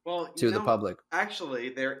cars to the public? Actually,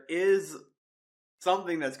 there is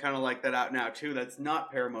something that's kind of like that out now too that's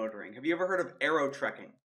not paramotoring. Have you ever heard of aero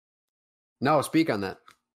trekking? No, speak on that.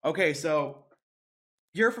 Okay, so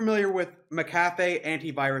you're familiar with McAfee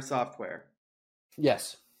antivirus software?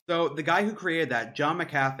 Yes. So the guy who created that, John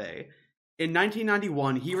McAfee, in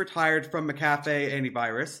 1991, he retired from McAfee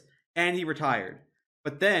antivirus, and he retired.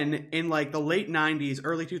 But then, in like the late 90s,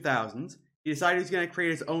 early 2000s, he decided he was going to create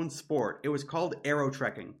his own sport. It was called aero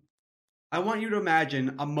trekking. I want you to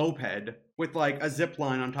imagine a moped with like a zip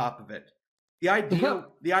line on top of it. The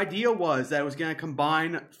idea was that it was going to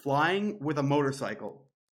combine flying with a motorcycle.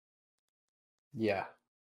 Yeah.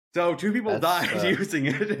 So 2 people died using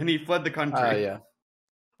it, and he fled the country. Yeah.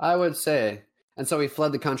 I would say. And so he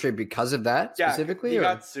fled the country because of that specifically? He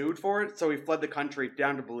got sued for it, so he fled the country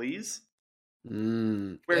down to Belize.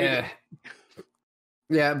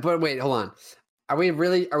 Yeah, but wait, hold on. Are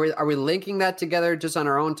we linking that together just on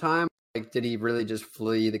our own time? Like, did he really just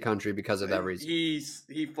flee the country because of that reason?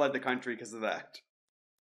 He fled the country because of that.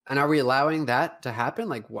 And are we allowing that to happen?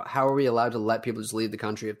 Like, how are we allowed to let people just leave the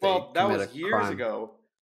country if they commit a crime? Well, that was years ago.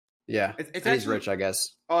 Yeah, he's rich, I guess.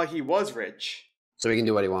 Oh, he was rich. So he can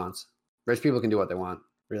do what he wants. Rich people can do what they want,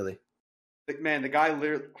 really. Man, the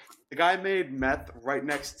guy made meth right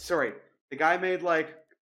next. Sorry, the guy made like,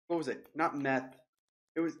 what was it? Not meth.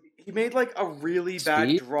 He made like a really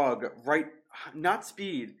bad drug. Right, not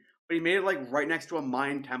speed. But he made it like right next to a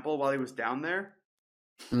Mayan temple while he was down there.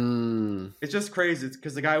 It's just crazy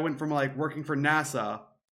because the guy went from like working for NASA,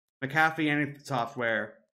 McAfee and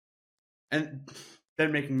software, and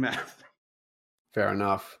then making meth. Fair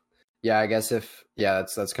enough. Yeah, I guess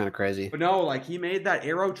that's kind of crazy. But no, like he made that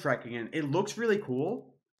aero trekking and it looks really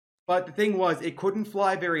cool. But the thing was, it couldn't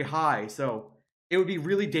fly very high, so it would be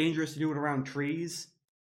really dangerous to do it around trees.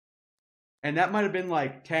 And that might have been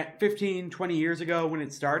like 10, 15, 20 years ago when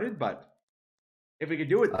it started, but if we could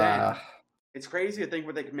do it then, it's crazy to think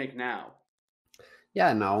what they could make now.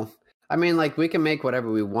 Yeah, no. I mean, like, we can make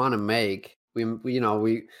whatever we want to make.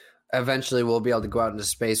 We eventually will be able to go out into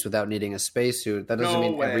space without needing a spacesuit. That doesn't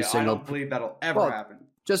mean every single. I don't believe that'll ever happen.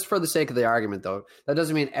 Just for the sake of the argument, though, that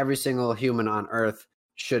doesn't mean every single human on Earth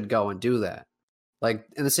should go and do that. Like,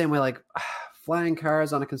 in the same way, like, flying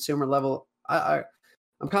cars on a consumer level, I'm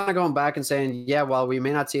kind of going back and saying, yeah, while we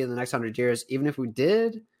may not see it in the next 100 years, even if we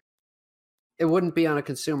did, it wouldn't be on a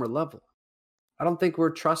consumer level. I don't think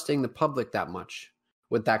we're trusting the public that much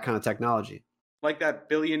with that kind of technology. Like that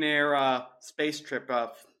billionaire space trip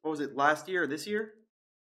what was it, last year or this year?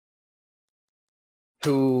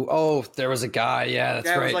 There was a guy, that's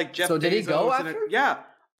right. It was like Jeff Bezos. Did he go after?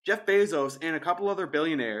 Jeff Bezos and a couple other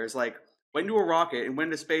billionaires like went into a rocket and went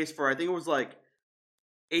into space for, I think it was like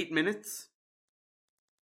 8 minutes.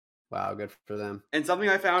 Wow, good for them. And something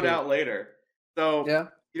I found out later. So,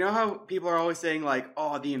 you know how people are always saying like,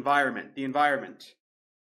 oh, the environment.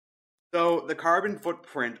 So the carbon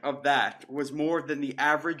footprint of that was more than the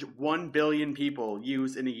average 1 billion people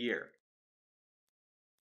use in a year.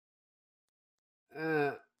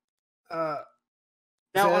 Say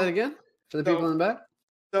that again for the people in the back.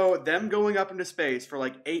 So them going up into space for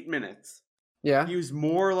like 8 minutes. Used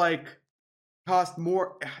more cost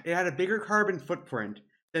more. It had a bigger carbon footprint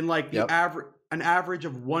than like the an average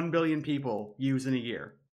of 1 billion people use in a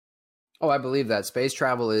year. Oh, I believe that. Space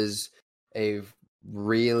travel is a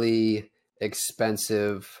really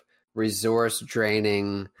expensive, resource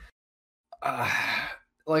draining,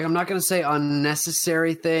 like, I'm not going to say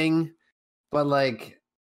unnecessary thing, but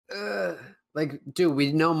dude,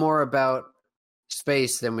 we know more about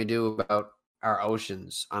space than we do about our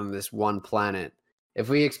oceans on this one planet. If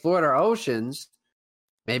we explored our oceans,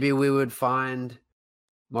 maybe we would find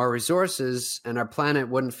more resources and our planet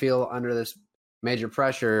wouldn't feel under this major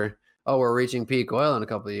pressure. Oh, we're reaching peak oil in a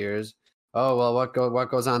couple of years. Oh, well, what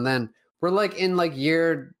goes on then? We're like in like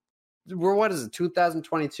what is it,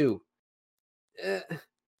 2022?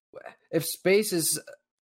 If space is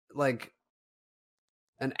like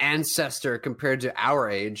an ancestor compared to our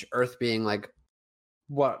age, Earth being like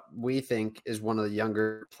what we think is one of the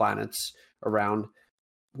younger planets around,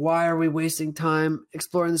 why are we wasting time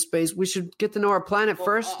exploring the space? We should get to know our planet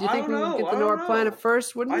first. Do you think we would get to know our planet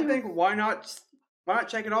first? Wouldn't you? I think why not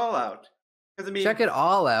check it all out? Because I mean, check it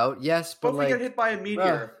all out, yes, but if we get hit by a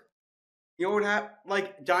meteor, you know what happen?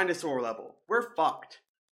 Like dinosaur level, we're fucked.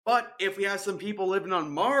 But if we have some people living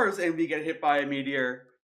on Mars and we get hit by a meteor,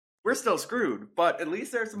 we're still screwed. But at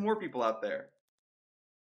least there's some more people out there.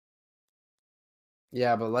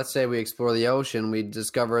 Yeah, but let's say we explore the ocean, we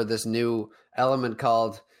discover this new element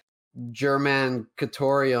called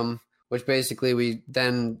germancatorium, which basically we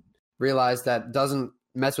then realize that doesn't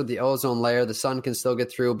mess with the ozone layer. The sun can still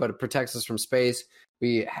get through, but it protects us from space.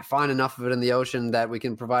 We find enough of it in the ocean that we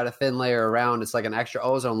can provide a thin layer around. It's like an extra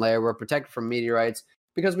ozone layer. We're protected from meteorites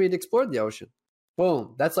because we'd explored the ocean.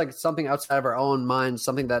 Boom. That's like something outside of our own minds,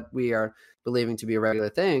 something that we are believing to be a regular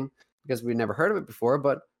thing because we never heard of it before.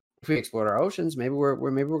 But if we explored our oceans, maybe we're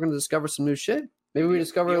going to discover some new shit. Maybe we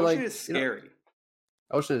discover the ocean is scary.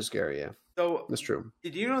 Ocean is scary, yeah. So that's true.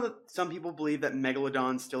 Did you know that some people believe that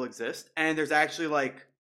megalodons still exist? And there's actually like,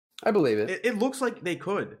 I believe it. It looks like they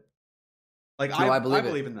could. Like I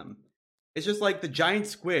believe in them. It's just like the giant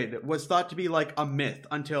squid was thought to be like a myth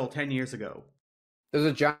until 10 years ago. There's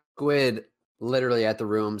a giant squid literally at the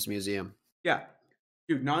Rooms Museum. Yeah.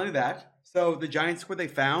 Dude, not only that. So the giant squid they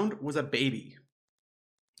found was a baby.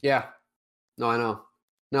 Yeah. No, I know.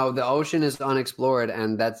 No, the ocean is unexplored,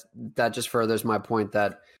 and that just furthers my point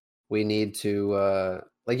that we need to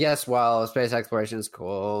yes, while space exploration is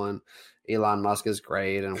cool and Elon Musk is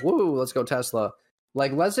great and woo, let's go Tesla.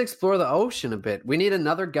 Like, let's explore the ocean a bit. We need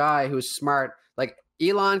another guy who's smart. Like,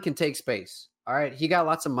 Elon can take space. All right. He got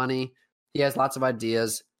lots of money. He has lots of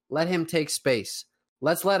ideas. Let him take space.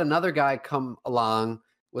 Let's let another guy come along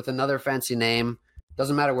with another fancy name.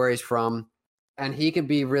 Doesn't matter where he's from. And he can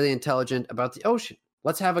be really intelligent about the ocean.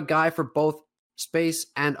 Let's have a guy for both space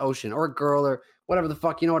and ocean, or a girl, or whatever the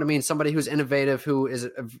fuck, you know what I mean? Somebody who's innovative, who is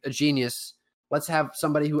a genius. Let's have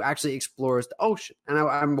somebody who actually explores the ocean.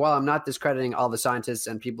 And while I'm not discrediting all the scientists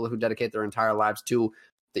and people who dedicate their entire lives to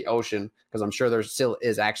the ocean, because I'm sure there still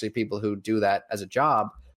is actually people who do that as a job,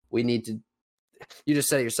 we need to, you just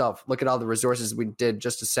said it yourself, look at all the resources we did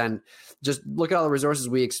just look at all the resources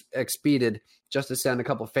we expended just to send a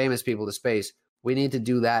couple famous people to space. We need to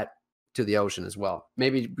do that to the ocean as well.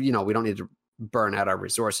 Maybe, we don't need to burn out our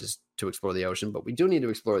resources to explore the ocean, but we do need to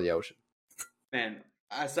explore the ocean. Man,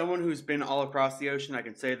 as someone who's been all across the ocean, I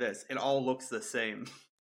can say this. It all looks the same.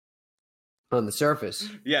 On the surface?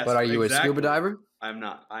 Yes. But are you a scuba diver? I am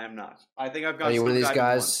not. I think I've got. Are you one of these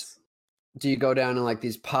guys? do you go down in like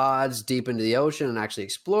these pods deep into the ocean and actually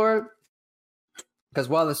explore it? Because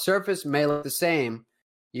while the surface may look the same,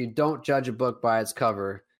 you don't judge a book by its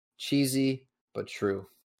cover. Cheesy, but true.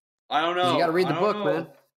 I don't know. You got to read the book, know. man.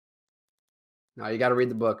 No, you got to read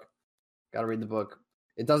the book. Got to read the book.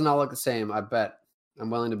 It doesn't all look the same, I bet. I'm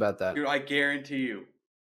willing to bet that. Dude, I guarantee you.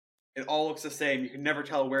 It all looks the same. You can never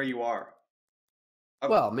tell where you are.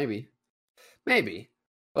 Well, maybe.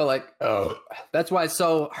 But like, that's why it's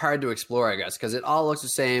so hard to explore, I guess, because it all looks the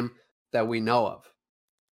same that we know of.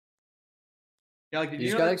 Yeah, like, you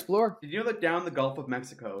just gotta explore. Did you know that down the Gulf of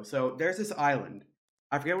Mexico, so there's this island.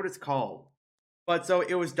 I forget what it's called. But so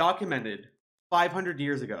it was documented 500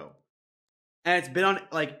 years ago. And it's been on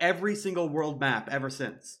like every single world map ever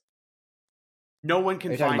since. No one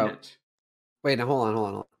can find it. Wait, now hold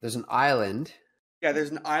on. There's an island. Yeah,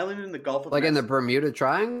 there's an island in the Gulf of Mexico. Like in the Bermuda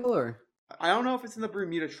Triangle, or? I don't know if it's in the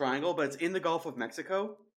Bermuda Triangle, but it's in the Gulf of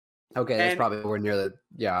Mexico. Okay, that's probably nowhere near the.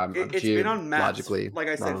 Yeah, it's been on maps, like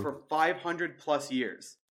I said, for 500 plus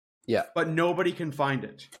years. Yeah, but nobody can find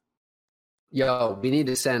it. Yo, we need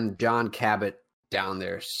to send John Cabot down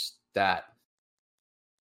there. Stat.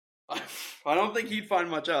 I don't think he'd find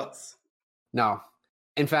much else. No,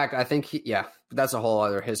 in fact, I think that's a whole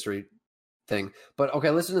other history thing. But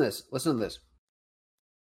okay, listen to this.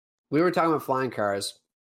 We were talking about flying cars,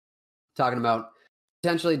 talking about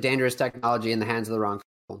potentially dangerous technology in the hands of the wrong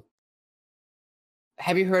people.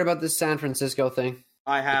 Have you heard about this San Francisco thing?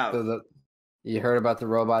 I have. You heard about the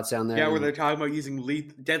robots down there? Yeah, where they're talking about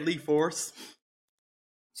using deadly force.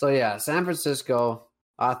 So yeah, San Francisco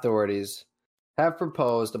authorities have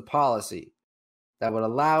proposed a policy that would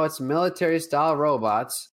allow its military-style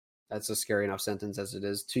robots, that's a scary enough sentence as it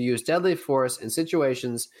is, to use deadly force in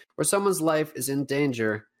situations where someone's life is in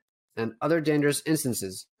danger and other dangerous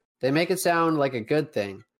instances. They make it sound like a good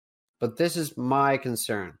thing, but this is my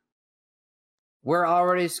concern. We're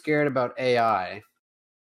already scared about AI.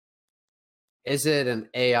 Is it an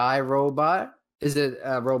AI robot? Is it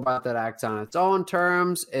a robot that acts on its own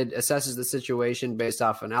terms? It assesses the situation based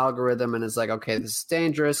off an algorithm and it's like, okay, this is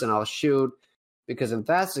dangerous and I'll shoot. Because if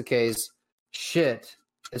that's the case, shit,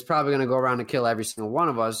 it's probably going to go around and kill every single one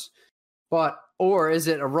of us. Or is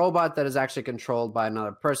it a robot that is actually controlled by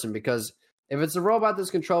another person? Because if it's a robot that's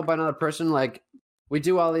controlled by another person, like we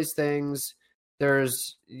do all these things.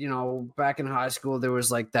 There's, back in high school, there was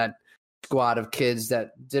like that squad of kids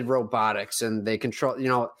that did robotics and they control,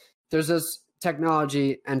 there's this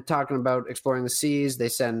technology and talking about exploring the seas. They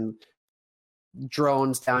send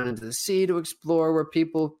drones down into the sea to explore where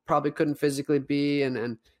people probably couldn't physically be.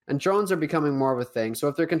 And drones are becoming more of a thing. So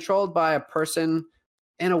if they're controlled by a person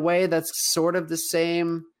in a way that's sort of the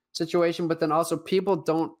same situation, but then also people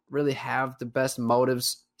don't really have the best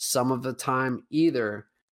motives some of the time either.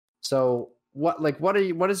 So what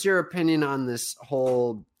is your opinion on this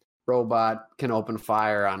whole robot can open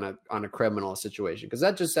fire on a criminal situation? Because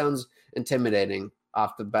that just sounds intimidating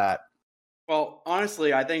off the bat. Well,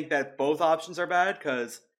 honestly, I think that both options are bad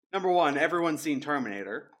because, number one, everyone's seen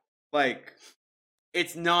Terminator. Like,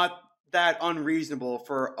 it's not that unreasonable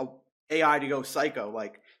for a AI to go psycho.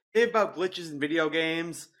 Like, think about glitches in video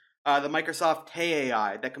games, the Microsoft Tay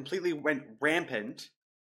AI that completely went rampant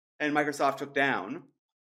and Microsoft took down.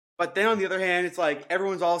 But then on the other hand, it's like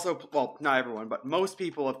everyone's also, well, not everyone, but most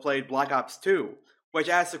people have played Black Ops 2, which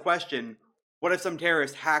asks the question, what if some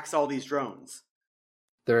terrorist hacks all these drones?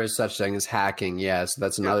 There is such thing as hacking, yes.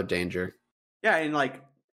 That's another danger. Yeah, and like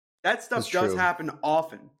that stuff does happen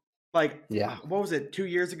often. Like, what was it? 2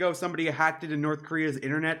 years ago, somebody hacked into North Korea's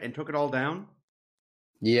internet and took it all down.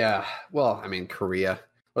 Yeah, well, I mean, Korea.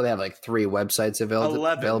 Well, they have like 3 websites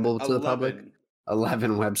available to the public.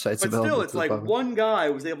 11 websites available. But still, it's like one guy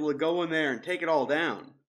was able to go in there and take it all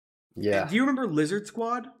down. Yeah. And do you remember Lizard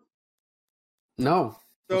Squad? No.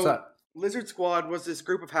 What's that? Lizard Squad was this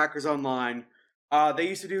group of hackers online. They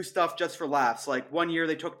used to do stuff just for laughs. Like one year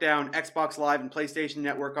they took down Xbox Live and PlayStation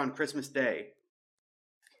Network on Christmas Day.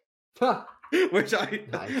 Huh. Which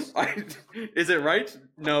nice. Is it right?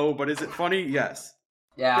 No, but is it funny? Yes.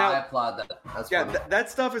 Yeah, now, I applaud that. That's funny. That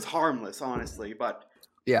stuff is harmless, honestly. But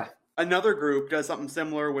yeah, another group does something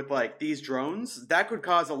similar with like these drones that could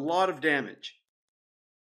cause a lot of damage.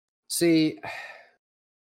 See,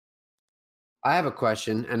 I have a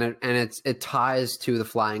question, and it ties to the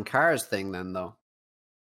flying cars thing. Then, though,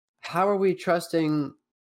 how are we trusting?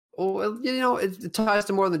 Well, it ties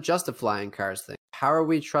to more than just the flying cars thing. How are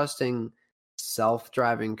we trusting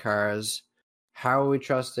self-driving cars? How are we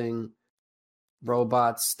trusting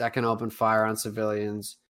robots that can open fire on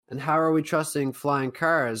civilians? And how are we trusting flying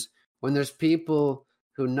cars when there's people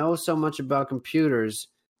who know so much about computers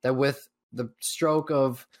that with the stroke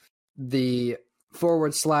of the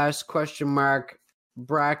 / question mark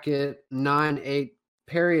bracket 9-8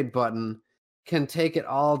 period button can take it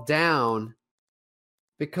all down,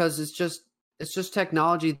 because it's just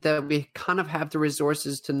technology that we kind of have the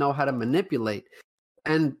resources to know how to manipulate.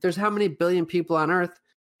 And there's how many billion people on Earth,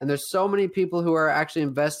 and there's so many people who are actually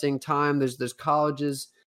investing time. There's colleges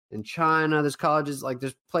in China, there's colleges, like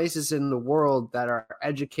there's places in the world that are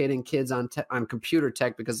educating kids on computer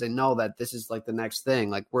tech, because they know that this is like the next thing.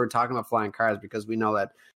 Like we're talking about flying cars because we know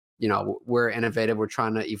that, you know, we're innovative, we're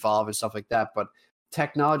trying to evolve and stuff like that. But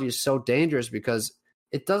technology is so dangerous because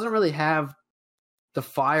it doesn't really have the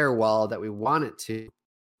firewall that we want it to.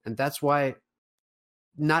 And that's why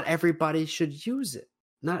not everybody should use it.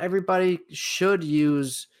 Not everybody should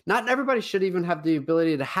even have the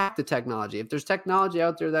ability to hack the technology. If there's technology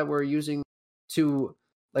out there that we're using to,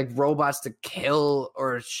 like, robots to kill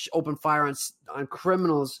or open fire on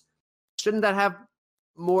criminals, shouldn't that have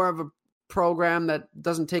more of a program that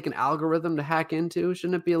doesn't take an algorithm to hack into?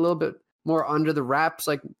 Shouldn't it be a little bit more under the wraps?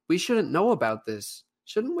 Like, we shouldn't know about this,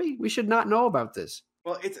 shouldn't we? We should not know about this.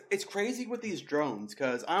 Well, it's crazy with these drones,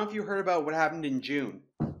 because I don't know if you heard about what happened in June.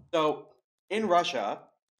 So in Russia,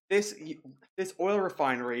 this oil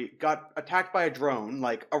refinery got attacked by a drone,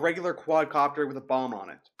 like a regular quadcopter with a bomb on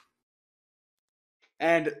it.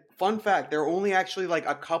 And fun fact, there are only actually like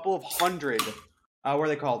a couple of hundred, what are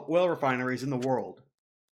they called, oil refineries in the world.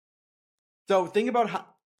 So think about how,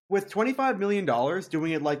 with $25 million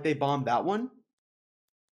doing it like they bombed that one,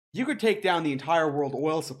 you could take down the entire world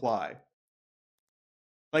oil supply.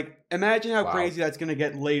 Like, imagine how crazy that's going to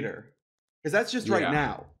get later. Because that's just right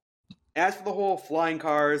now. As for the whole flying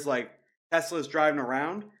cars, like Tesla's driving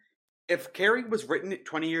around, if Carrie was written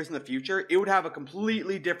 20 years in the future, it would have a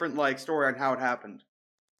completely different like story on how it happened.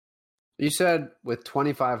 You said with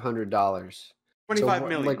 $2,500. $25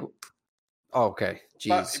 million. Like, okay,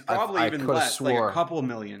 jeez. Probably even less, like a couple of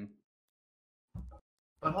million.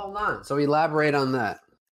 But hold on. So elaborate on that.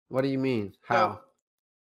 What do you mean? How?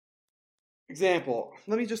 Example.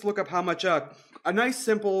 Let me just look up how much a nice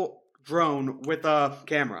simple drone with a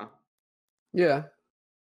camera. Yeah.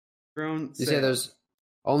 Drone. You say there's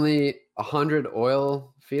only 100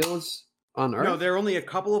 oil fields on Earth? No, there are only a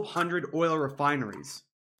couple of hundred oil refineries.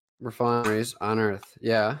 Refineries on Earth,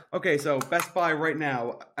 yeah. Okay, so Best Buy right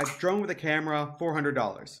now, a drone with a camera,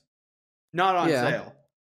 $400. Not on sale.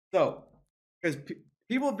 So, because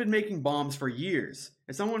people have been making bombs for years.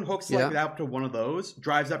 If someone hooks like up to one of those,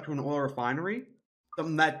 drives up to an oil refinery,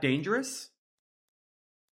 something that dangerous.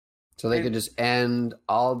 So they could just end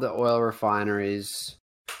all the oil refineries.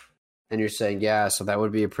 And you're saying, so that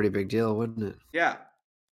would be a pretty big deal, wouldn't it? Yeah.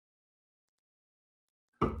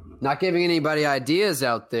 Not giving anybody ideas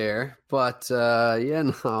out there, but go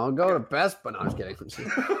to Best Buy. No, I'm just kidding.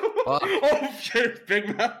 Oh shit,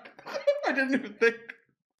 Big Mac. I didn't even think.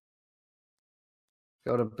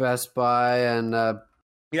 Go to Best Buy and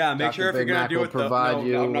make sure if you're gonna do it, provide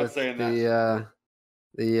you I'm not with saying that.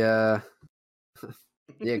 the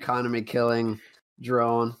economy killing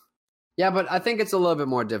drone. Yeah, but I think it's a little bit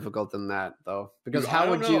more difficult than that, though, because how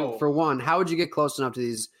would you get close enough to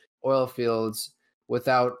these oil fields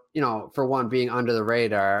without, for one, being under the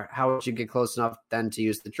radar? How would you get close enough then to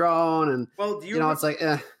use the drone? And it's like,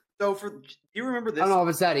 So do you remember this? I don't know if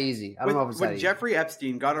it's that easy. When Jeffrey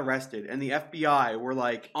Epstein got arrested and the FBI were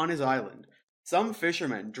like on his island, some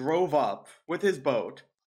fisherman drove up with his boat,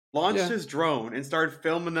 launched his drone, and started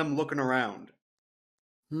filming them looking around.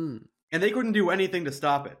 And they couldn't do anything to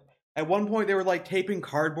stop it. At one point, they were like taping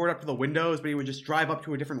cardboard up to the windows, but he would just drive up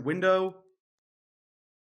to a different window.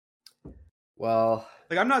 Well,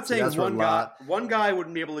 like, I'm not saying one guy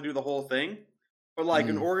wouldn't be able to do the whole thing, but like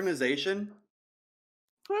an organization.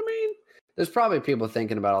 I mean, there's probably people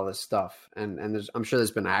thinking about all this stuff, and I'm sure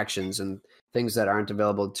there's been actions and things that aren't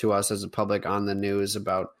available to us as a public on the news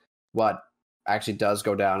about what actually does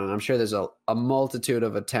go down. And I'm sure there's a multitude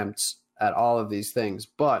of attempts at all of these things,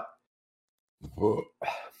 but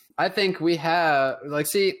I think we have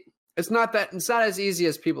it's not as easy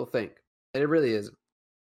as people think. It really isn't.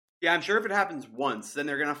 Yeah, I'm sure if it happens once, then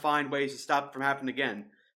they're going to find ways to stop it from happening again.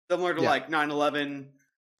 Similar to like 9/11,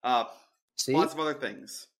 lots of other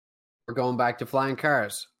things. We're going back to flying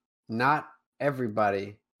cars. Not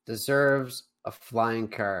everybody deserves a flying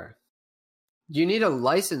car. You need a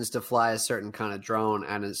license to fly a certain kind of drone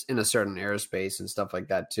and is in a certain airspace and stuff like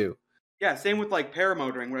that too. Yeah, same with like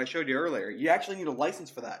paramotoring, what I showed you earlier. You actually need a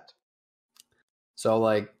license for that. So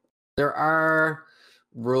like there are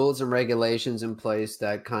rules and regulations in place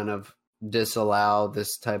that kind of disallow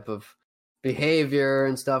this type of behavior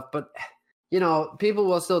and stuff, but people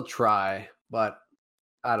will still try. But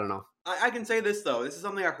I don't know. I can say this though. This is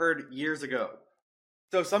something I heard years ago.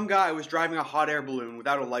 So some guy was driving a hot air balloon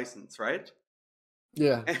without a license, right?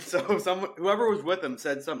 Yeah. And so whoever was with him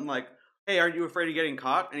said something like, "Hey, aren't you afraid of getting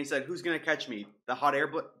caught?" And he said, "Who's gonna catch me? The hot air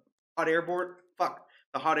balloon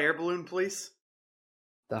police."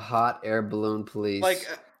 The hot air balloon police. Like,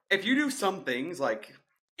 if you do some things, like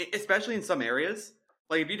especially in some areas,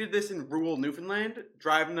 like if you did this in rural Newfoundland,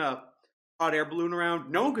 driving a hot air balloon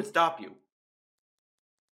around, no one could stop you.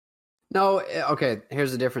 No, okay,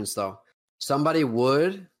 here's the difference though. Somebody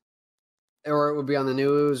would, or it would be on the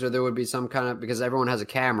news, or there would be some kind of, because everyone has a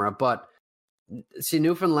camera, but see,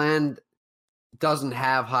 Newfoundland doesn't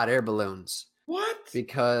have hot air balloons. What?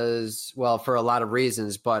 Because, well, for a lot of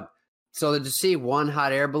reasons, but so to see one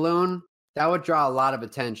hot air balloon, that would draw a lot of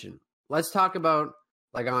attention. Let's talk about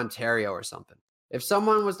like Ontario or something. If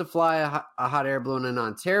someone was to fly a hot air balloon in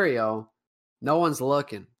Ontario, no one's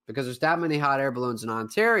looking because there's that many hot air balloons in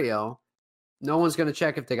Ontario. No one's going to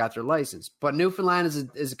check if they got their license. But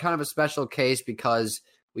Newfoundland is kind of a special case because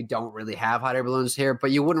we don't really have hot air balloons here,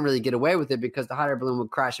 but you wouldn't really get away with it because the hot air balloon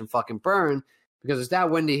would crash and fucking burn because it's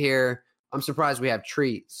that windy here. I'm surprised we have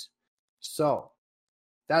trees. So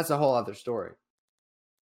that's a whole other story.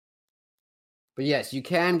 But yes, you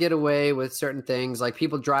can get away with certain things. Like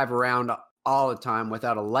people drive around all the time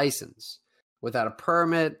without a license, without a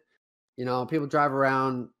permit. You know, people drive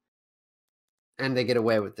around and they get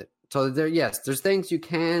away with it. So there's things you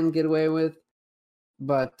can get away with,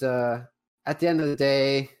 but at the end of the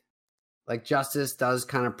day, like justice does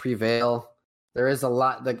kind of prevail. There is a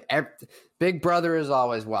lot, like Big Brother is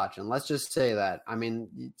always watching. Let's just say that. I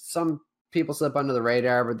mean, some people slip under the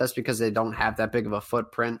radar, but that's because they don't have that big of a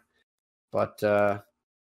footprint. But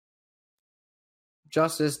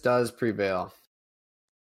justice does prevail.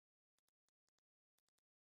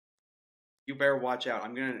 You better watch out.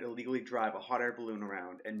 I'm going to illegally drive a hot air balloon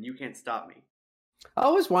around, and you can't stop me. I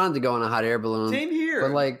always wanted to go on a hot air balloon. Same here.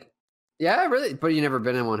 But like, yeah, really? But you never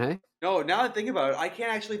been in one, hey? No, now that I think about it, I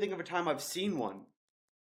can't actually think of a time I've seen one.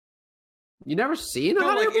 You never seen a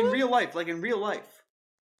hot air balloon? In real life. Like in real life.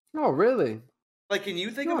 Oh, really? Like, can you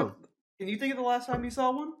think of the last time you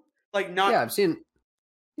saw one? Like, not. Yeah, I've seen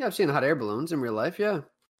hot air balloons in real life. Yeah,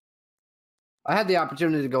 I had the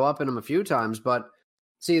opportunity to go up in them a few times, but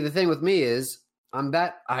see, the thing with me is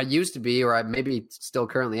I used to be, or I maybe still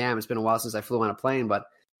currently am. It's been a while since I flew on a plane, but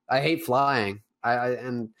I hate flying.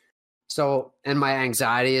 And my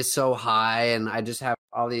anxiety is so high, and I just have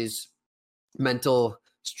all these mental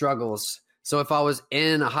struggles. So if I was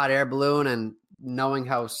in a hot air balloon and knowing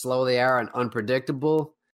how slow they are and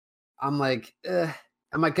unpredictable, I'm like,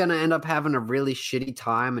 am I going to end up having a really shitty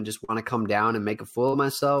time and just want to come down and make a fool of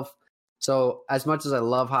myself? So as much as I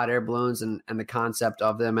love hot air balloons and the concept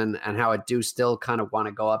of them and how I do still kind of want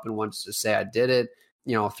to go up and want to say I did it,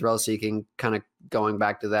 you know, thrill seeking, kind of going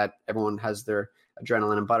back to that, everyone has their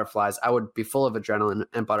adrenaline and butterflies. I would be full of adrenaline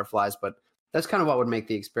and butterflies, but that's kind of what would make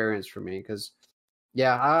the experience for me. Because,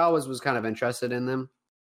 yeah, I always was kind of interested in them,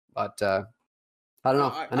 but I don't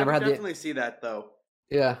know. I never had definitely see that though.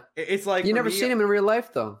 Yeah, it's like you never seen them in real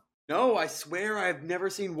life though. No, I swear I've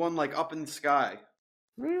never seen one like up in the sky.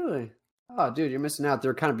 Really? Oh, dude, you're missing out.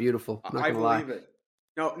 They're kind of beautiful. I'm not gonna lie. It.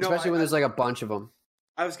 No, especially when there's like a bunch of them.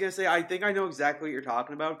 I was gonna say, I think I know exactly what you're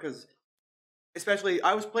talking about because, especially,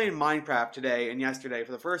 I was playing Minecraft today and yesterday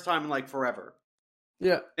for the first time in like forever.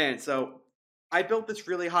 Yeah. And so I built this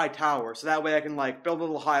really high tower so that way I can like build a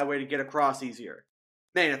little highway to get across easier.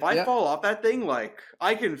 Man, if I fall off that thing, like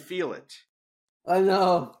I can feel it. I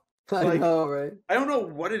know. I know, right? I don't know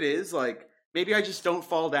what it is. Like maybe I just don't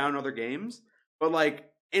fall down in other games, but like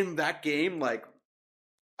in that game, like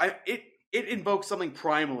it invokes something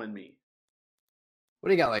primal in me. What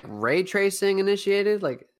do you got? Like ray tracing initiated?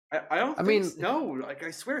 Like I don't. I mean, no. Like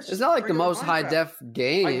I swear, it's not like the most high def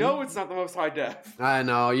game. I know it's not the most high def. I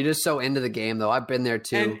know you're just so into the game, though. I've been there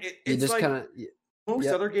too. And you just like, kind of most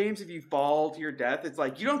other games. If you fall to your death, it's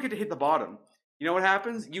like you don't get to hit the bottom. You know what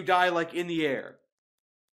happens? You die like in the air.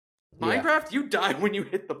 Minecraft, you die when you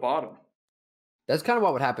hit the bottom. That's kind of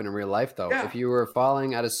what would happen in real life, though. Yeah. If you were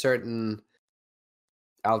falling at a certain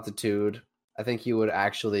altitude, I think you would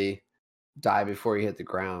actually die before you hit the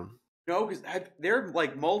ground. No, because there are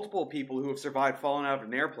like multiple people who have survived falling out of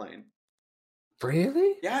an airplane.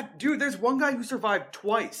 Really? Yeah, dude. There's one guy who survived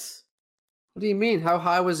twice. What do you mean? How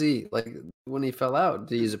high was he? Like when he fell out?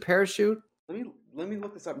 Did he use a parachute? Let me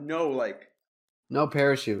look this up. No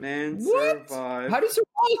parachute. Man survived. How did he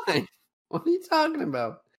survive? What are you talking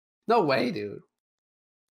about? No way, dude.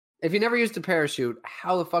 If he never used a parachute,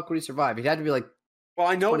 how the fuck would he survive? He had to be like. Well,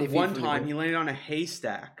 I know one time he landed on a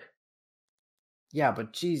haystack. Yeah,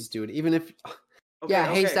 but geez, dude. Even if Okay, Yeah,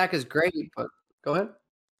 okay. haystack is great, but go ahead.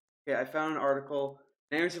 Okay, I found an article.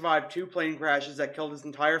 Man who survived 2 plane crashes that killed his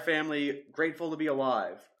entire family, grateful to be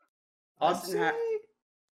alive. I'd Austin say.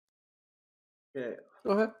 Okay,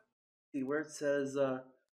 Go ahead. see where it says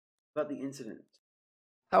about the incident.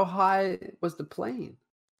 How high was the plane?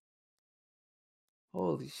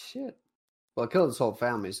 Holy shit. Well, it killed his whole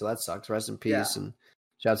family, so that sucks. Rest in peace, and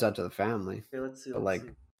shouts out to the family. Okay, let's see. But Let's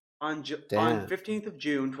see. On damn. 15th of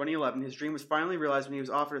June, 2011, his dream was finally realized when he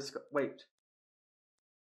was offered a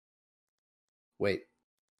wait.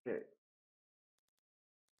 Okay.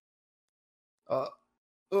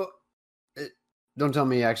 Don't tell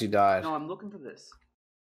me he actually died. No, I'm looking for this.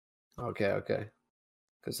 Okay.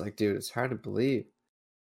 Because, like, dude, it's hard to believe.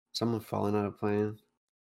 Someone falling out of a plane.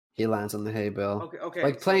 He lands on the hay bale. Okay.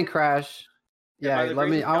 Like, plane crash. Yeah, I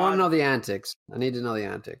want to know the antics. I need to know the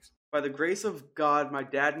antics. By the grace of God, my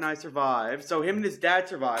dad and I survived. So him and his dad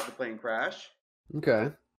survived the plane crash.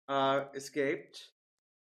 Okay. Escaped.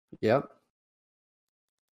 Yep.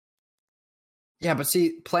 Yeah, but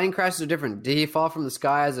see, plane crashes are different. Did he fall from the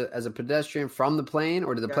sky as a pedestrian from the plane,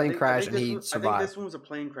 or did the plane crash and he survived? I think this one was a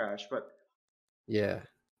plane crash, but yeah,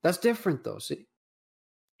 that's different though. See,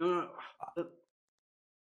 no. The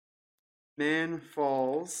man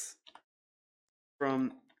falls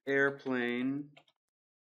from airplane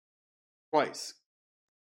twice.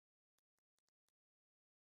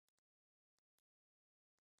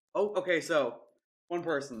 Oh, okay. So one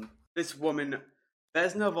person, this woman,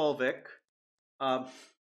 Vesna Volvic,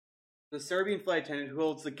 the Serbian flight attendant who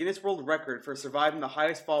holds the Guinness World Record for surviving the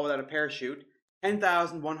highest fall without a parachute,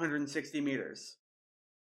 10,160 meters.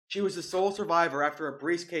 She was the sole survivor after a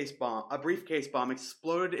briefcase bomb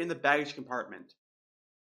exploded in the baggage compartment.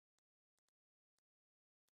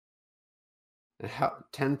 How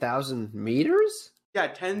 10,000 meters? Yeah,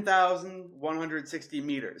 10,160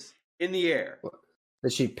 meters in the air. What?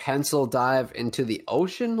 Did she pencil dive into the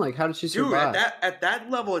ocean? Like, how did she survive? Dude, at that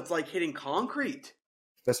level, it's like hitting concrete.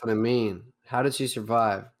 That's what I mean. How did she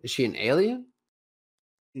survive? Is she an alien?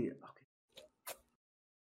 Yeah, okay.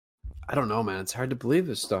 I don't know, man. It's hard to believe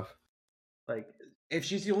this stuff. Like, if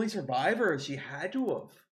she's the only survivor, she had to have.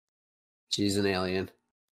 She's an alien.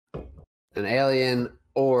 An alien,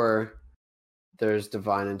 or there's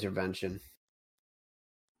divine intervention.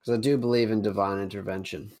 Because I do believe in divine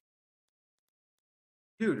intervention.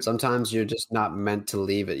 Dude. Sometimes you're just not meant to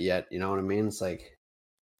leave it yet. You know what I mean? It's like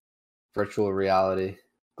virtual reality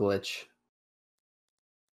glitch.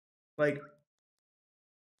 Like,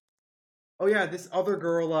 oh yeah, this other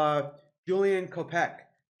girl, Julian Kopek,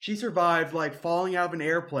 she survived like falling out of an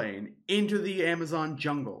airplane into the Amazon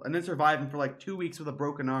jungle and then surviving for like 2 weeks with a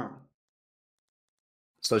broken arm.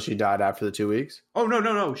 So she died after the 2 weeks? Oh,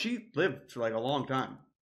 no. She lived for like a long time.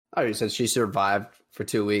 Oh, you said she survived for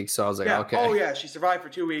 2 weeks, so I was like, okay. Oh yeah, she survived for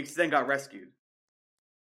 2 weeks, then got rescued.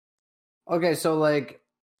 Okay, so like,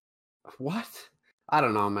 what? I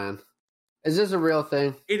don't know, man. Is this a real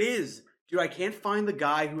thing? It is. Dude, I can't find the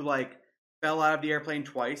guy who like fell out of the airplane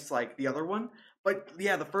twice, like the other one. But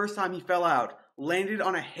yeah, the first time he fell out, landed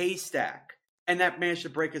on a haystack, and that managed to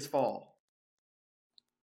break his fall.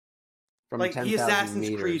 From like 10, he Assassin's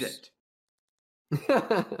meters. Creed it.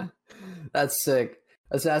 That's sick.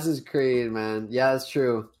 Assassin's Creed, man. Yeah, that's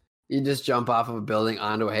true. You just jump off of a building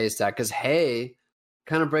onto a haystack because hay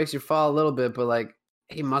kind of breaks your fall a little bit, but like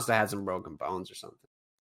he must have had some broken bones or something.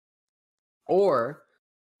 Or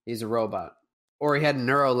he's a robot. Or he had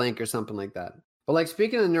Neuralink or something like that. But like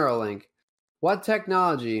speaking of Neuralink, what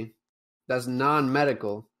technology that's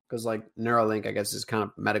non-medical, because like Neuralink, I guess, is kind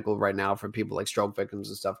of medical right now for people like stroke victims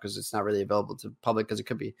and stuff, because it's not really available to the public because it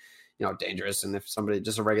could be, dangerous. And if somebody,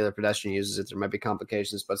 just a regular pedestrian uses it, there might be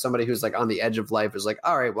complications. But somebody who's like on the edge of life is like,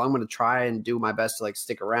 all right, well, I'm going to try and do my best to like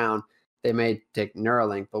stick around. They may take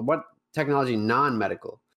Neuralink. But what technology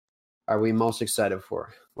non-medical are we most excited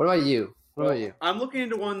for? What about you? What about you? I'm looking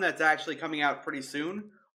into one that's actually coming out pretty soon.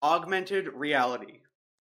 Augmented reality.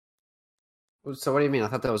 So what do you mean? I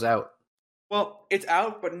thought that was out. Well, it's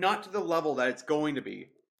out, but not to the level that it's going to be.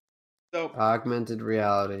 So augmented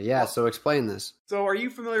reality. Yeah, so explain this. So are you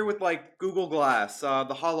familiar with like Google Glass, the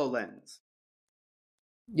HoloLens?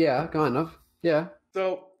 Yeah, kind of. Yeah.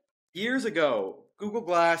 So years ago, Google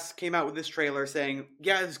Glass came out with this trailer saying,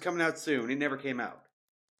 yeah, this is coming out soon. It never came out.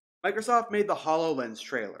 Microsoft made the HoloLens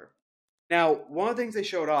trailer. Now, one of the things they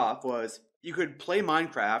showed off was you could play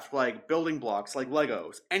Minecraft, like building blocks, like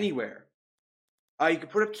Legos, anywhere. You could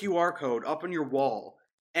put a QR code up on your wall,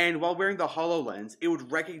 and while wearing the HoloLens, it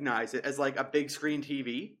would recognize it as like a big screen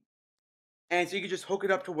TV. And so you could just hook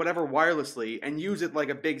it up to whatever wirelessly and use it like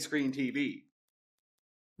a big screen TV.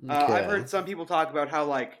 I've heard some people talk about how,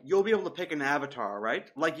 like, you'll be able to pick an avatar, right?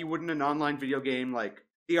 Like you would in an online video game, like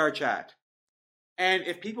VR chat. And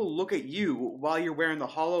if people look at you while you're wearing the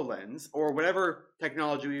HoloLens or whatever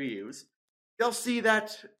technology we use, they'll see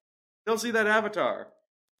that avatar.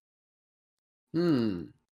 So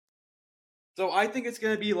I think it's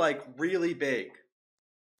going to be, like, really big.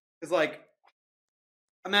 It's like,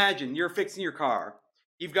 imagine you're fixing your car.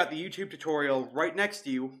 You've got the YouTube tutorial right next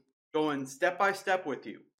to you, going step by step with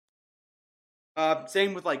you.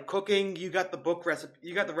 Same with, like, cooking. You got the book recipe.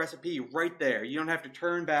 You got the recipe right there. You don't have to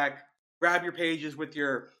turn back, grab your pages with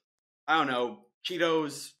your, I don't know,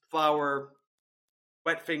 Cheetos, flour,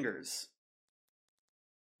 wet fingers.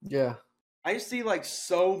 Yeah. I see, like,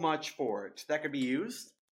 so much for it that could be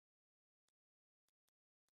used.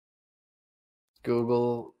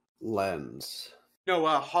 Google Lens. No,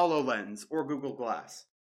 HoloLens or Google Glass.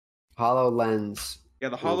 HoloLens. Yeah,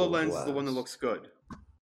 the HoloLens is the one that looks good.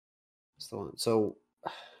 It's the one. So,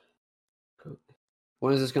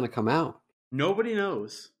 when is this going to come out? Nobody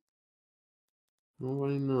knows.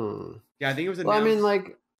 Nobody knows. Yeah, I think it was announced. Well, I mean,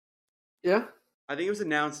 like, yeah. I think it was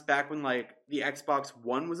announced back when, like, the Xbox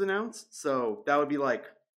One was announced. So that would be, like,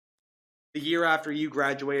 the year after you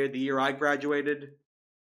graduated, the year I graduated.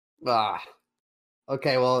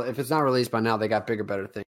 Okay, well, if it's not released by now, they got bigger, better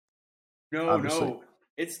things. No.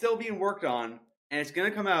 It's still being worked on, and it's going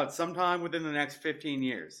to come out sometime within the next 15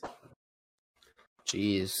 years.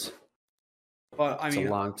 Jeez. But, I mean, it's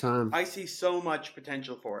a long time. I see so much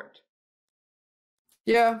potential for it.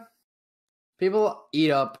 Yeah. People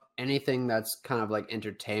eat up anything that's kind of like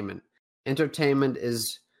entertainment. Entertainment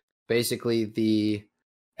is basically the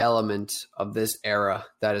element of this era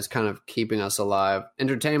that is kind of keeping us alive.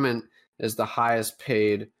 Entertainment is the highest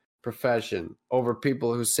paid profession over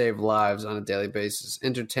people who save lives on a daily basis.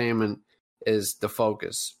 Entertainment is the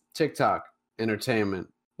focus. TikTok, entertainment.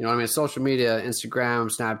 You know what I mean? Social media,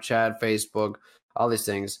 Instagram, Snapchat, Facebook, all these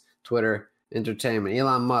things. Twitter, entertainment.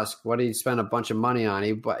 Elon Musk, what did he spend a bunch of money on?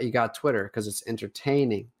 He got Twitter because it's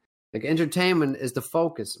entertaining. Like, entertainment is the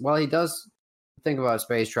focus. Well, he does think about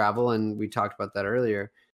space travel, and we talked about that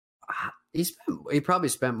earlier. He probably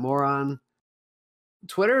spent more on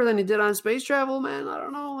Twitter than he did on space travel, man. I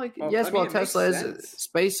don't know. Like, Tesla is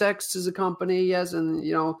SpaceX is a company, yes, and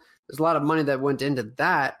you know, there's a lot of money that went into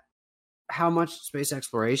that. How much space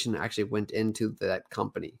exploration actually went into that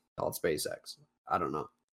company called SpaceX? I don't know.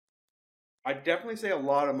 I'd definitely say a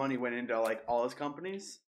lot of money went into, like, all his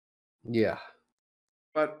companies. Yeah.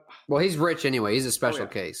 But, well, he's rich anyway. He's a special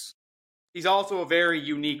case. He's also a very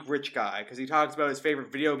unique rich guy because he talks about his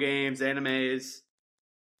favorite video games, animes.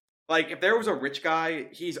 Like, if there was a rich guy,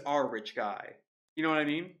 he's our rich guy. You know what I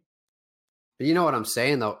mean? But you know what I'm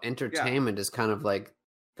saying, though? Entertainment is kind of like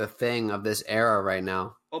the thing of this era right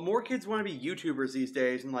now. Well, more kids want to be YouTubers these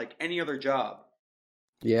days than, like, any other job.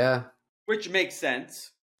 Yeah. Which makes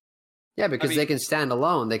sense. Yeah, because they can stand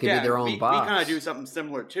alone. They can be their own boss. We kind of do something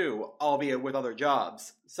similar, too, albeit with other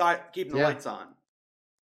jobs. Keeping the lights on.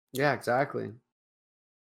 Yeah, exactly.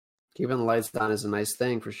 Keeping the lights on is a nice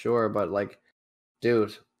thing for sure. But, like,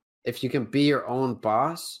 dude, if you can be your own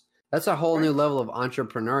boss, that's a whole new level of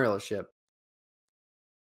entrepreneurship.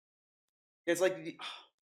 It's like, did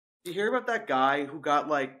you hear about that guy who got,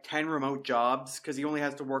 like, 10 remote jobs because he only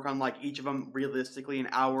has to work on, like, each of them realistically an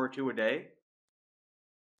hour or two a day?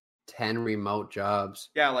 10 remote jobs.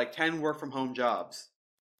 Yeah, like 10 work from home jobs.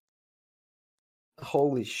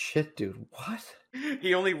 Holy shit, dude. What?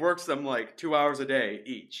 He only works them, like, 2 hours a day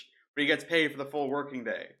each, but he gets paid for the full working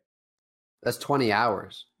day. That's 20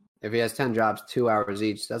 hours. If he has 10 jobs, 2 hours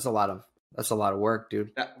each, that's a lot of work,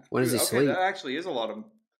 dude. When does he sleep? That actually is a lot of.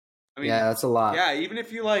 I mean, yeah, that's a lot. Yeah, even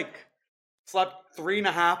if you, like, slept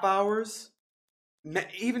 3.5 hours,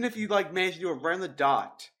 even if you, like, managed to do it right on the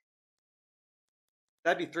dot,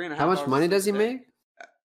 that'd be 3.5 hours. How much money does he make?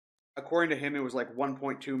 According to him, it was like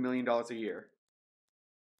 $1.2 million a year.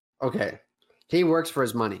 Okay. He works for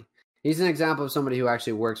his money. He's an example of somebody who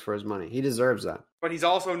actually works for his money. He deserves that. But he's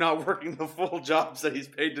also not working the full jobs that he's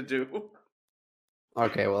paid to do.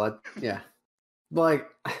 Okay, well, yeah. But, like...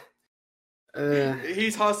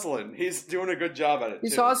 he's hustling. He's doing a good job at it,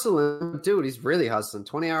 He's hustling. Dude, he's really hustling.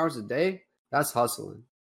 20 hours a day? That's hustling.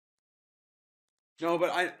 No,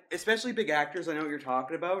 but especially big actors, I know what you're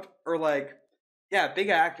talking about, or like, yeah, big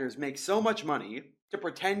actors make so much money to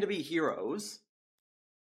pretend to be heroes.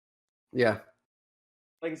 Yeah.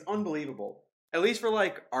 Like, it's unbelievable. At least for,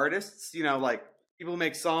 like, artists, you know, like, people who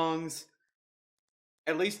make songs,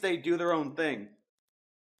 at least they do their own thing.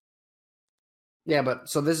 Yeah, but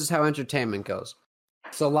so this is how entertainment goes.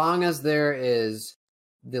 So long as there is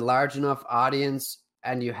the large enough audience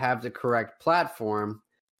and you have the correct platform,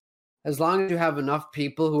 as long as you have enough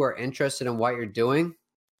people who are interested in what you're doing,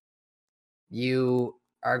 you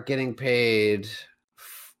are getting paid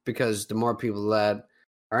because the more people that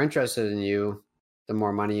are interested in you, the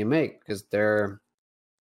more money you make, because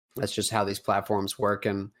that's just how these platforms work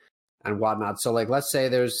and whatnot. So like, let's say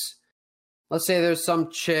there's some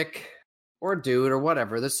chick or dude or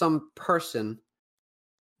whatever, there's some person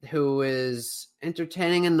who is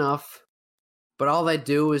entertaining enough, but all they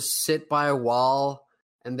do is sit by a wall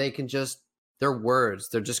and they're just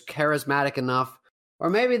charismatic enough, or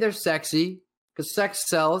maybe they're sexy, because sex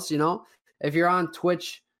sells, if you're on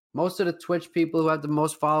Twitch, most of the Twitch people who have the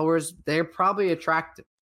most followers, they're probably attractive.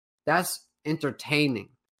 That's entertaining.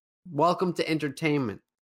 Welcome to entertainment.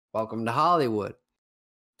 Welcome to Hollywood.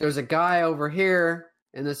 There's a guy over here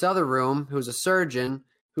in this other room who's a surgeon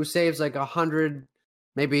who saves like 100,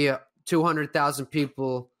 maybe 200,000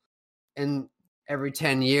 people in every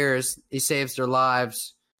 10 years. He saves their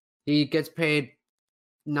lives. He gets paid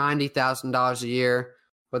 $90,000 a year.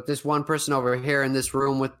 But this one person over here in this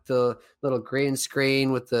room with the little green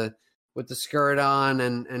screen with the skirt on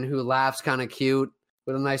and who laughs kind of cute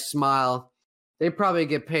with a nice smile, they probably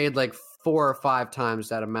get paid like 4 or 5 times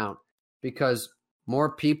that amount because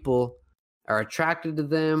more people are attracted to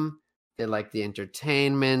them. They like the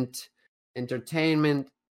entertainment. Entertainment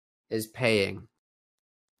is paying.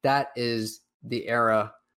 That is the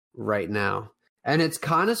era right now. And it's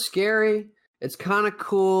kind of scary. It's kind of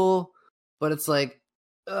cool, but it's like,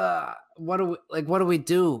 what do we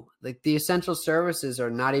do? Like, the essential services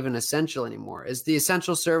are not even essential anymore. Is the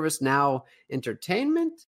essential service now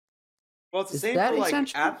entertainment? Well, it's the same for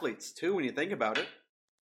like athletes too. When you think about it,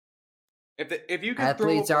 if you can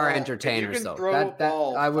athletes throw a ball, are entertainers though.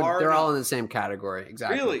 They're all in the same category.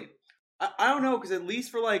 Exactly. Really, I don't know, because at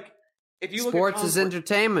least for like, if you look sports at is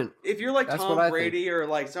entertainment. If you're like Tom Brady or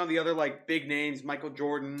like some of the other like big names, Michael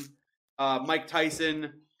Jordan, Mike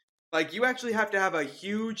Tyson. Like, you actually have to have a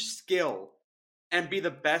huge skill and be the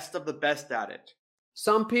best of the best at it.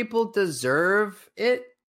 Some people deserve it,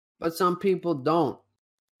 but some people don't.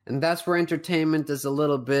 And that's where entertainment is a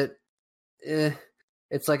little bit,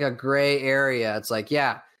 it's like a gray area. It's like,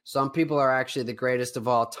 yeah, some people are actually the greatest of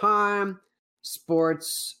all time.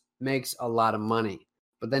 Sports makes a lot of money.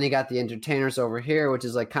 But then you got the entertainers over here, which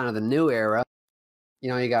is like kind of the new era.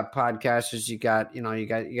 You got podcasters, you got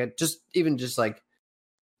just like,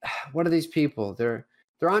 what are these people? They're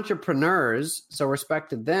entrepreneurs, so respect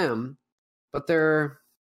to them, but they're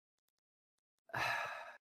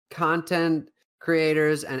content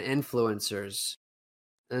creators and influencers.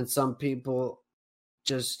 And some people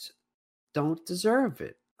just don't deserve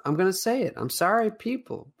it. I'm going to say it. I'm sorry,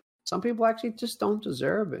 people. Some people actually just don't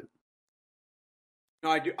deserve it. No,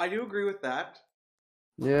 I do agree with that.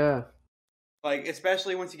 Yeah. Like,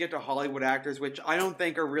 especially once you get to Hollywood actors, which I don't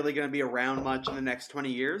think are really going to be around much in the next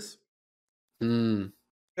 20 years.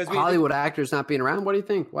 Hollywood actors not being around? What do you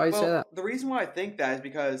think? Why do you say that? The reason why I think that is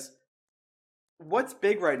because what's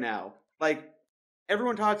big right now? Like,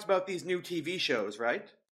 everyone talks about these new TV shows, right?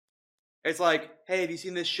 It's like, hey, have you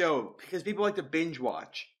seen this show? Because people like to binge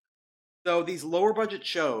watch. So these lower budget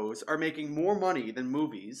shows are making more money than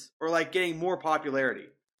movies, or like getting more popularity.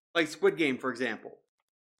 Like Squid Game, for example.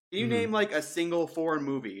 Can you name like a single foreign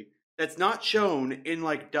movie that's not shown in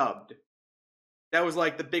like dubbed? That was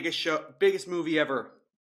like the biggest movie ever.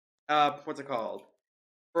 What's it called?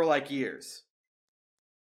 For like years.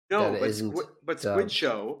 No, but Squid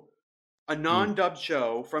Show, a non-dubbed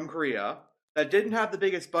show from Korea that didn't have the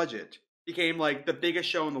biggest budget, became like the biggest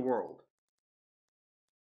show in the world.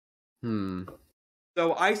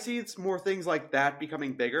 So I see it's more things like that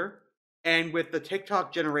becoming bigger, and with the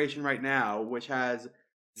TikTok generation right now, which has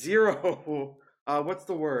zero, what's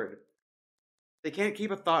the word? They can't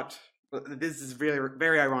keep a thought. This is very,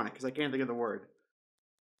 very ironic because I can't think of the word.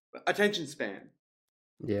 Attention span.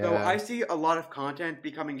 Yeah. So I see a lot of content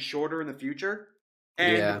becoming shorter in the future,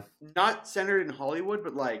 and not centered in Hollywood,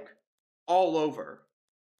 but like all over.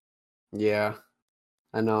 Yeah,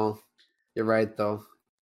 I know. You're right, though.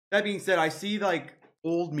 That being said, I see like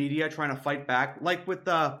old media trying to fight back, like with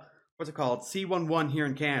what's it called, C11 here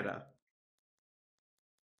in Canada.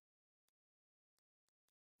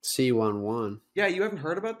 C11. Yeah, you haven't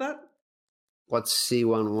heard about that? What's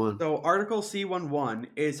C11? So Article C11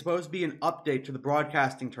 is supposed to be an update to the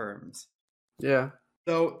broadcasting terms. Yeah.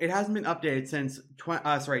 So it hasn't been updated since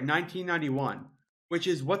 1991, which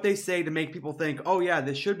is what they say to make people think, oh yeah,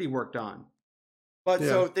 this should be worked on. But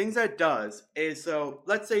so things that it does is, so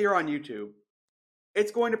let's say you're on YouTube.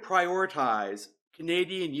 It's going to prioritize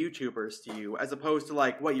Canadian YouTubers to you as opposed to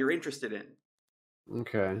like what you're interested in.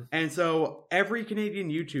 Okay. And so every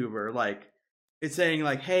Canadian YouTuber, like, is saying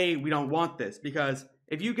like, hey, we don't want this, because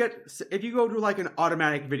if you go to like an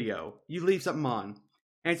automatic video, you leave something on,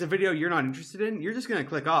 and it's a video you're not interested in, you're just gonna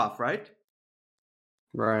click off, right?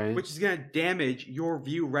 Right. Which is gonna damage your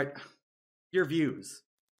views,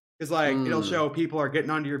 because like it'll show people are getting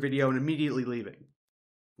onto your video and immediately leaving.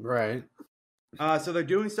 Right. So they're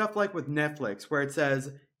doing stuff like with Netflix, where it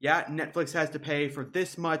says, yeah, Netflix has to pay for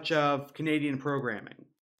this much of Canadian programming.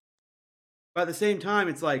 But at the same time,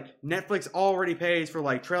 it's like Netflix already pays for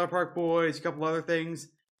like Trailer Park Boys, a couple other things,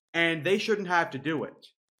 and they shouldn't have to do it.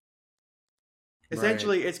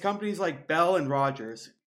 Essentially, it's companies like Bell and Rogers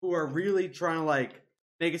who are really trying to like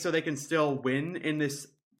make it so they can still win in this,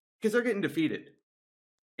 because they're getting defeated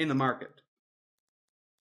in the market.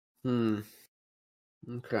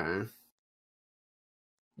 Okay.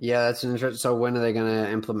 Yeah, that's interesting. So when are they going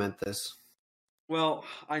to implement this? Well,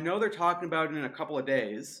 I know they're talking about it in a couple of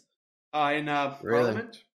days in Really?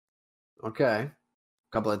 Parliament. Okay. A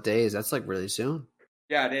couple of days. That's like really soon.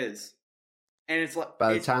 Yeah, it is. And it's like,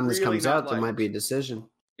 by the time this really comes out, there might be a decision.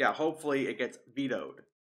 Yeah, hopefully it gets vetoed.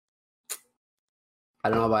 I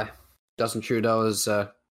don't know why. Justin Trudeau is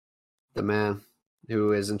the man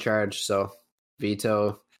who is in charge, so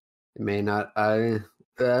veto may not.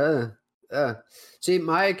 See,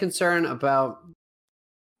 my concern about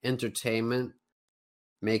entertainment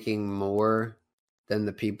making more than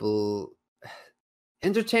the people.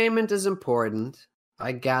 Entertainment is important.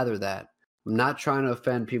 I gather that. I'm not trying to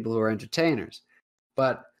offend people who are entertainers.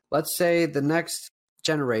 But let's say the next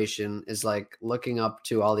generation is like looking up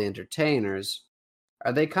to all the entertainers.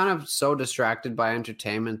 Are they kind of so distracted by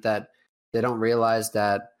entertainment that they don't realize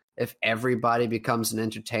that if everybody becomes an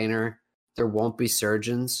entertainer, there won't be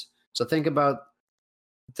surgeons? So think about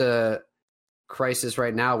the crisis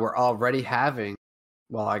right now we're already having.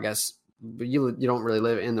 Well, I guess you don't really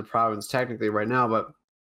live in the province technically right now, but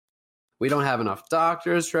we don't have enough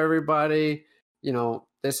doctors for everybody,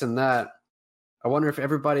 this and that. I wonder if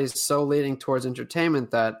everybody's so leaning towards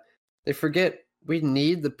entertainment that they forget we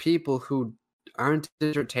need the people who aren't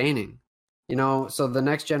entertaining. So the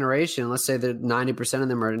next generation, let's say that 90% of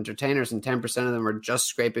them are entertainers and 10% of them are just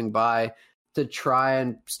scraping by to try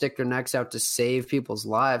and stick their necks out to save people's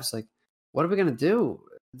lives. Like, what are we going to do?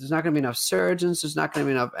 There's not going to be enough surgeons. There's not going to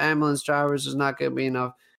be enough ambulance drivers. There's not going to be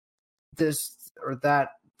enough this or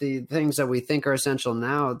that. The things that we think are essential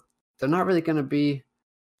now, they're not really going to be,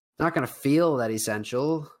 not going to feel that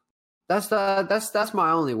essential. That's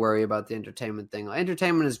my only worry about the entertainment thing. Like,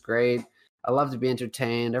 entertainment is great. I love to be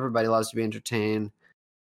entertained. Everybody loves to be entertained.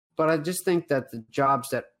 But I just think that the jobs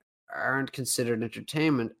that aren't considered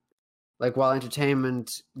entertainment, like while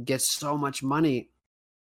entertainment gets so much money,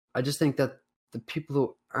 I just think that the people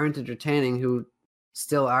who aren't entertaining, who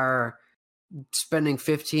still are spending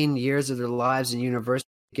 15 years of their lives in university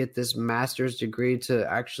to get this master's degree to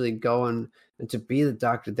actually go and to be the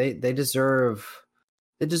doctor, they deserve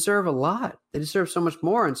a lot. They deserve so much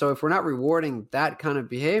more. And so if we're not rewarding that kind of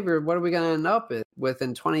behavior, what are we going to end up with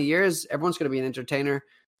in 20 years? Everyone's going to be an entertainer.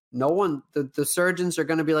 No one, the surgeons are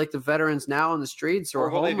going to be like the veterans now on the streets or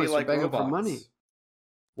homeless or begging for money.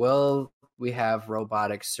 Well, we have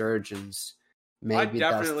robotic surgeons. Maybe I'd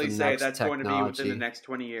definitely say that's technology. going to be within the next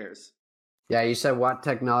 20 years. Yeah, you said what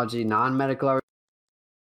technology? Non-medical?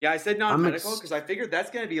 Yeah, I said non-medical because I figured that's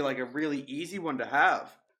going to be like a really easy one to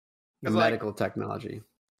have. Medical technology.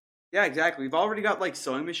 Yeah, exactly. We've already got like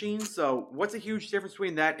sewing machines, so what's a huge difference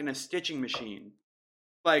between that and a stitching machine?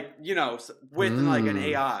 Like, with like an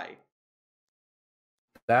AI.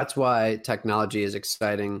 That's why technology is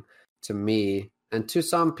exciting to me and to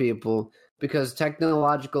some people, because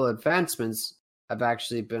technological advancements have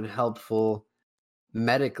actually been helpful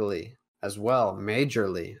medically as well.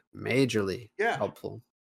 Majorly helpful.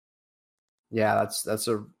 Yeah, that's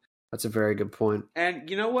a very good point.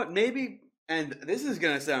 And you know what? Maybe, and this is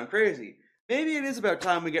going to sound crazy, maybe it is about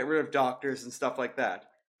time we get rid of doctors and stuff like that.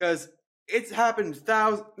 Because it's happened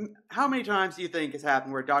how many times do you think it's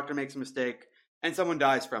happened where a doctor makes a mistake and someone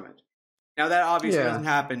dies from it? Now, that obviously doesn't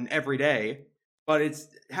happen every day, but it's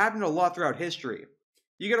happened a lot throughout history.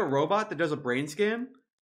 You get a robot that does a brain scan.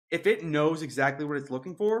 If it knows exactly what it's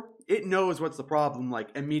looking for, it knows what's the problem, like,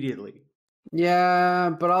 immediately.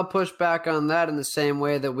 Yeah, but I'll push back on that in the same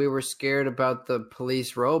way that we were scared about the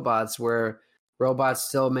police robots, where robots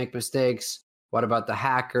still make mistakes. What about the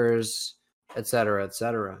hackers, et cetera, et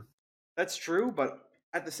cetera? That's true, but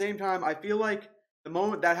at the same time, I feel like the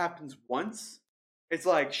moment that happens once, it's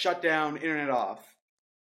like shut down, internet off.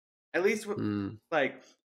 At least, like,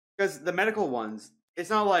 because the medical ones, it's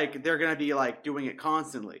not like they're going to be, like, doing it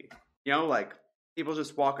constantly. Like, people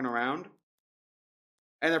just walking around.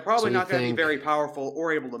 And they're probably not going to be very powerful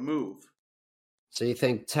or able to move. So you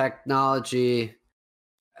think technology,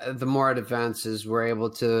 the more it advances, we're able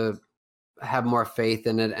to have more faith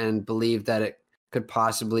in it and believe that it could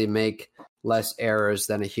possibly make less errors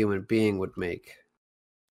than a human being would make.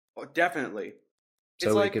 Oh, definitely.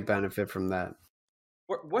 So we could benefit from that.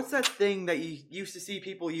 What's that thing that you used to see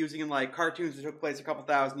people using in like cartoons that took place a couple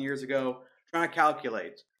thousand years ago, trying to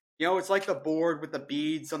calculate? You know, it's like the board with the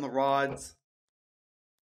beads on the rods.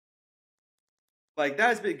 Like that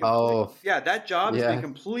has been that job has been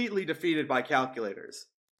completely defeated by calculators.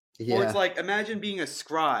 Yeah. Or it's like, imagine being a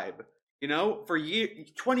scribe, you know, for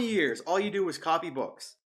 20 years, all you do is copy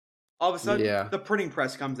books. All of a sudden, the printing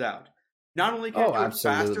press comes out. Not only can it do it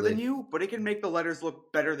faster than you, but it can make the letters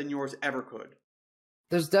look better than yours ever could.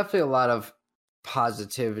 There's definitely a lot of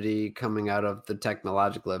positivity coming out of the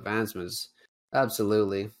technological advancements.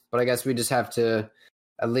 Absolutely. But I guess we just have to,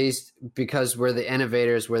 at least because we're the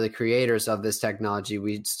innovators, we're the creators of this technology,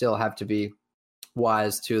 we still have to be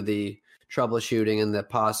wise to the troubleshooting and the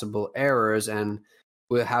possible errors. And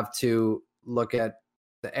we'll have to look at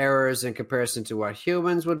the errors in comparison to what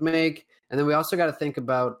humans would make. And then we also got to think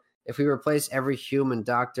about if we replace every human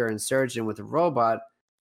doctor and surgeon with a robot,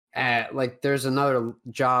 like there's another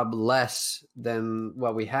job less than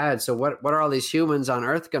what we had. So what are all these humans on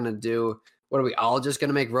Earth going to do? What are we all just going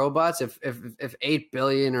to make robots? If 8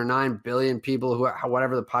 billion or 9 billion people,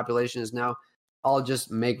 whatever the population is now, all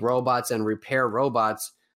just make robots and repair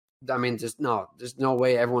robots, I mean, there's no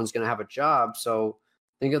way everyone's going to have a job. So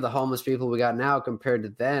think of the homeless people we got now compared to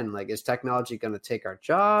then. Like, is technology going to take our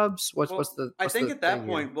jobs? I think at that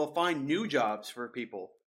point we'll find new jobs for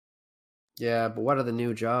people. Yeah, but what are the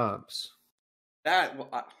new jobs? That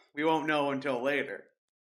we won't know until later.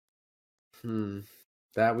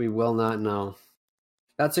 That we will not know.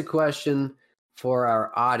 That's a question for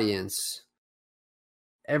our audience.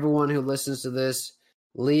 Everyone who listens to this,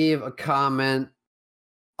 leave a comment.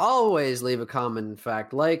 Always leave a comment, in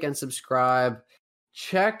fact. Like and subscribe.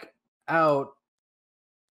 Check out.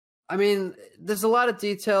 I mean, there's a lot of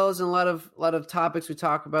details and a lot of topics we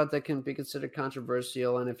talk about that can be considered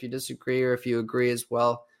controversial. And if you disagree or if you agree as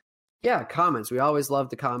well, yeah, comments. We always love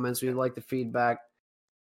the comments. We like the feedback.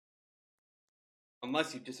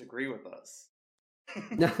 Unless you disagree with us.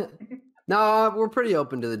 No, we're pretty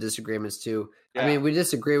open to the disagreements too. Yeah. I mean, we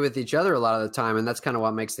disagree with each other a lot of the time, and that's kind of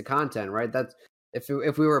what makes the content, right? That's if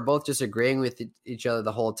we were both just agreeing with each other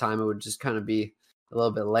the whole time, it would just kind of be a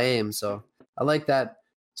little bit lame. So I like that.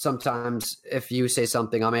 Sometimes if you say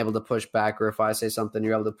something, I'm able to push back, or if I say something,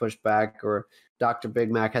 you're able to push back, or Dr.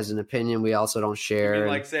 Big Mac has an opinion we also don't share. You mean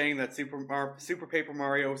like saying that Super Paper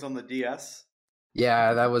Mario was on the DS?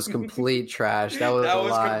 Yeah, that was complete trash. That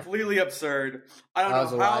was completely absurd. I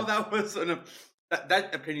don't know how that was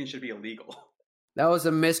that opinion should be illegal. That was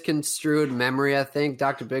a misconstrued memory, I think.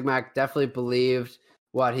 Dr. Big Mac definitely believed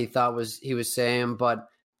what he thought he was saying,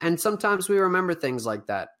 and sometimes we remember things like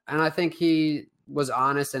that. And I think he was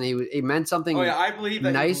honest and he meant something I believe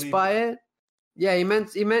that nice by it. Yeah, he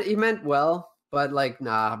meant well, but like,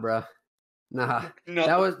 nah, bro. Nah. No.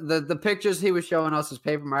 That was the pictures he was showing us was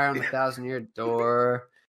Paper Mario on the 1,000-Year Door.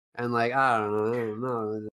 And like, I don't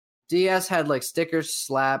know. DS had like sticker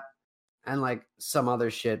slap and like some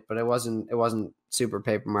other shit, but it wasn't Super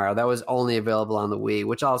Paper Mario. That was only available on the Wii,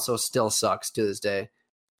 which also still sucks to this day.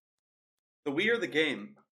 The Wii or the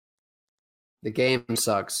game? The game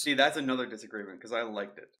sucks. See, that's another disagreement because I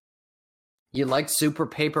liked it. You liked Super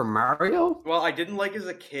Paper Mario? Well, I didn't like it as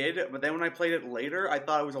a kid, but then when I played it later, I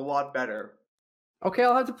thought it was a lot better. Okay,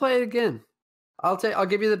 I'll have to play it again. I'll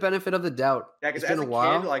give you the benefit of the doubt. Yeah, because as a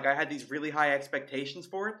kid, like I had these really high expectations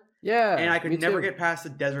for it. Yeah, and I could never get past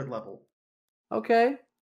the desert level. Okay,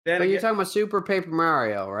 but you're talking about Super Paper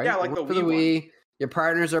Mario, right? Yeah, like the Wii. Your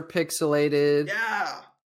partners are pixelated. Yeah.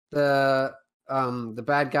 The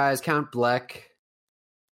bad guy is Count Bleck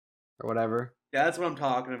or whatever. Yeah, that's what I'm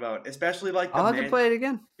talking about. Especially like I'll have to play it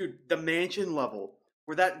again. Dude, the mansion level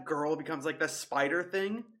where that girl becomes like the spider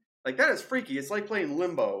thing. Like that is freaky. It's like playing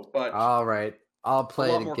Limbo, but all right. I'll play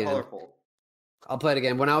it again. A lot more colorful. I'll play it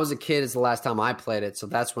again. When I was a kid is the last time I played it, so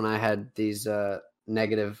that's when I had these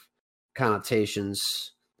negative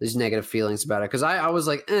connotations, these negative feelings about it. Because I was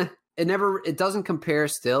like, it doesn't compare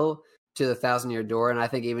still to the 1,000-Year Door, and I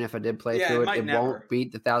think even if I did play through it won't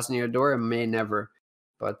beat the 1,000-Year Door. It may never.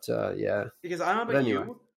 But yeah. Because I don't know about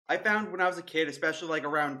you, I found when I was a kid, especially like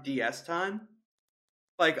around DS time,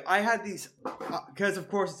 like I had these, because of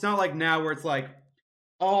course it's not like now where it's like,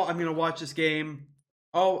 oh, I'm gonna watch this game.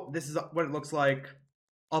 Oh, this is what it looks like.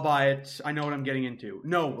 I'll buy it. I know what I'm getting into.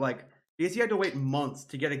 No, like because you had to wait months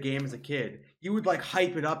to get a game as a kid, you would like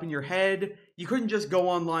hype it up in your head. You couldn't just go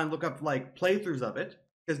online look up like playthroughs of it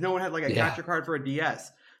because no one had like a capture card for a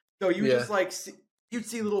DS. So you just like you'd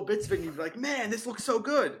see little bits of it, and you'd be like, "Man, this looks so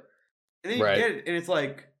good," and then you get it, and it's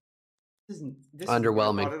like this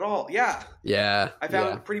underwhelming isn't at all. Yeah, yeah. I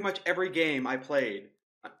found pretty much every game I played,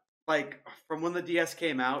 like from when the DS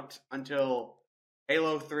came out until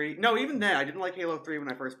Halo 3. No, even then, I didn't like Halo 3 when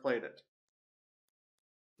I first played it.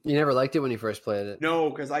 You never liked it when you first played it? No,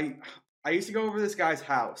 because I used to go over to this guy's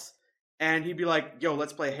house, and he'd be like, "Yo,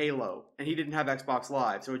 let's play Halo," and he didn't have Xbox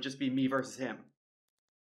Live, so it'd just be me versus him.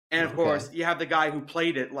 And of course, you have the guy who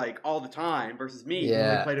played it like all the time versus me who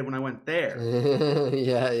only played it when I went there.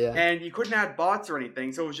 yeah. And you couldn't add bots or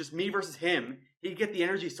anything, so it was just me versus him. He'd get the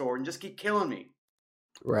energy sword and just keep killing me.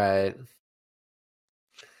 Right.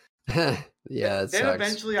 Yeah, then sucks.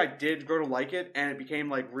 Eventually I did grow to like it, and it became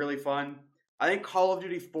like really fun. I think Call of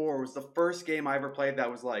Duty 4 was the first game I ever played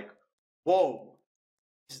that was like, whoa,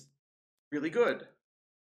 it's really good.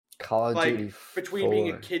 Call of Duty 4. Between being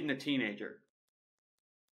a kid and a teenager.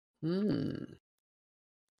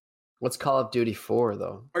 What's Call of Duty 4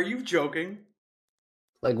 though? Are you joking?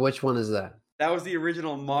 Like which one is that? That was the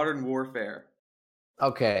original Modern Warfare.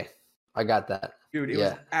 Okay, I got that. Dude, it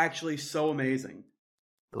was actually so amazing.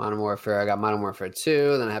 Modern Warfare. I got Modern Warfare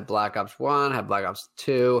 2. Then I had Black Ops 1. I had Black Ops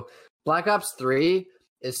 2. Black Ops 3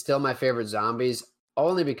 is still my favorite zombies,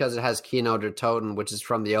 only because it has Kino der Toten, which is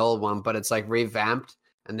from the old one, but it's like revamped.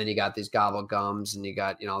 And then you got these gobble gums, and you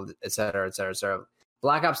got, et cetera, et cetera, et cetera.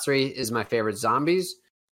 Black Ops 3 is my favorite zombies,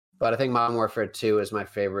 but I think Modern Warfare 2 is my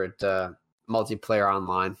favorite multiplayer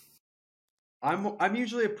online. I'm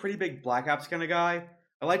usually a pretty big Black Ops kind of guy.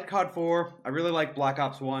 I liked COD 4. I really liked Black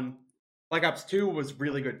Ops 1. Black Ops 2 was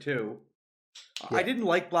really good too. Yeah. I didn't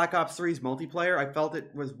like Black Ops 3's multiplayer. I felt it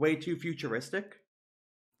was way too futuristic.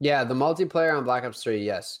 Yeah, the multiplayer on Black Ops 3,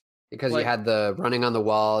 yes. Because you had the running on the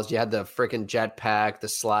walls, you had the freaking jetpack, the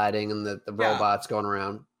sliding, and the robots going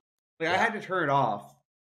around. I had to turn it off.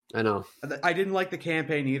 I know. I didn't like the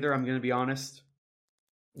campaign either, I'm going to be honest.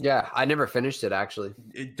 Yeah, I never finished it, actually.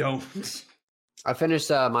 Don't. I finished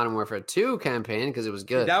Modern Warfare 2 campaign because it was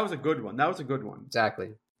good. That was a good one.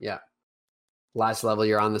 Exactly, yeah. Last level,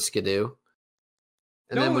 you're on the Skidoo.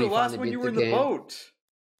 And then when the last one you were in the boat.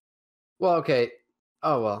 Well, okay.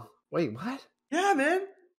 Oh, well. Wait, what? Yeah, man.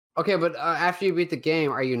 Okay, but after you beat the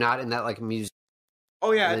game, are you not in that, like, museum?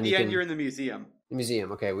 Oh, yeah, at the end, you're in the museum.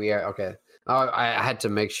 Museum, okay, we are, okay. Oh, I had to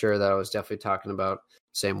make sure that I was definitely talking about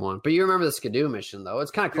the same one. But you remember the Skidoo mission, though.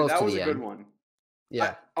 It's kind of close to the end. That was a good one.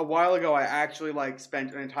 Yeah. A while ago, I actually,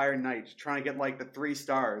 spent an entire night trying to get, the 3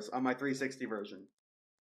 stars on my 360 version.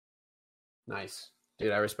 Nice.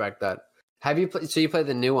 Dude, I respect that. Have you played? So you played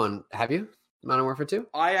the new one, have you? Modern Warfare 2?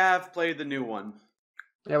 I have played the new one.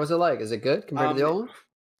 Yeah, what's it like? Is it good compared to the old one?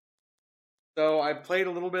 So I played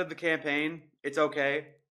a little bit of the campaign. It's okay.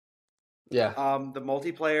 Yeah. The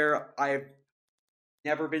multiplayer, I've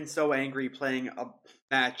never been so angry playing a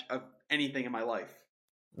match of anything in my life.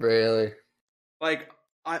 Really?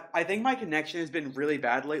 I think my connection has been really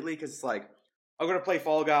bad lately because it's I'm going to play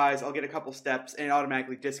Fall Guys, I'll get a couple steps, and it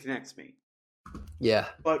automatically disconnects me. Yeah.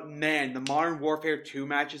 But man, the Modern Warfare 2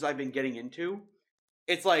 matches I've been getting into,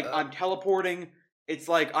 it's I'm teleporting, it's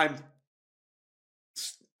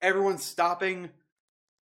everyone's stopping.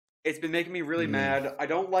 It's been making me really mad. I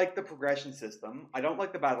don't like the progression system. I don't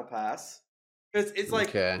like the battle pass. Because it's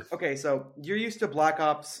okay, so you're used to Black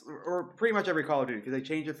Ops, or pretty much every Call of Duty, because they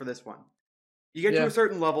changed it for this one. You get to a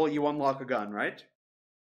certain level, you unlock a gun, right?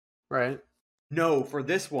 Right. No, for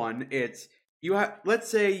this one, it's, let's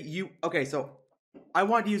say so I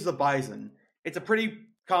want to use the Bison. It's a pretty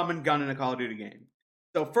common gun in a Call of Duty game.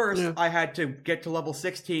 So first, I had to get to level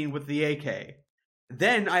 16 with the AK.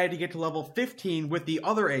 Then I had to get to level 15 with the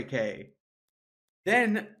other AK.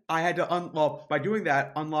 Then I had to, by doing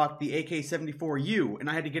that, unlock the AK-74U, and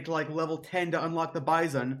I had to get to level 10 to unlock the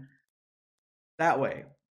Bison that way.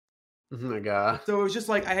 Oh my god. So it was just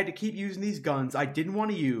I had to keep using these guns I didn't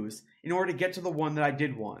want to use in order to get to the one that I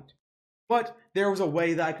did want. But there was a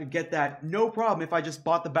way that I could get that no problem if I just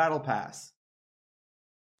bought the battle pass.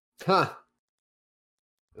 Huh.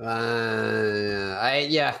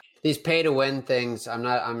 These pay to win things. I'm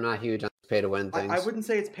not huge on pay to win things. I wouldn't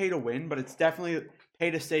say it's pay to win, but it's definitely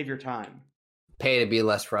pay to save your time. Pay to be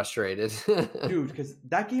less frustrated. Dude, because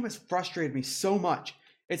that game has frustrated me so much.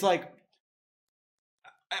 It's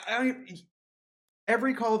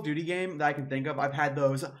every Call of Duty game that I can think of, I've had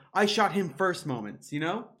those I shot him first moments,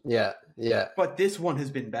 Yeah. But this one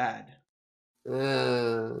has been bad.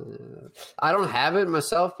 I don't have it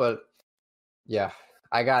myself, but yeah.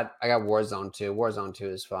 I got Warzone 2. Warzone 2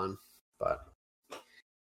 is fun, but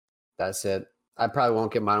that's it. I probably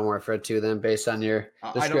won't get Modern Warfare 2 then, based on your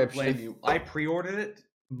description. I don't blame you. I pre-ordered it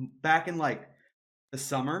back in like the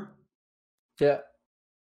summer. Yeah.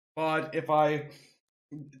 But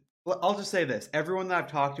I'll just say this: everyone that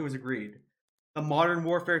I've talked to has agreed the Modern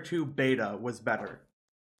Warfare 2 beta was better.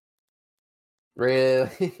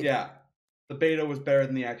 Really? Yeah, the beta was better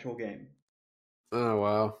than the actual game. Oh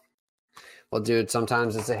wow. Well, dude,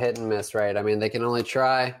 sometimes it's a hit and miss, right? I mean, they can only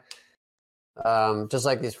try. Just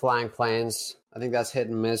like these flying planes, I think that's hit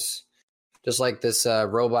and miss. Just like this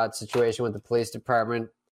robot situation with the police department,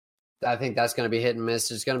 I think that's going to be hit and miss.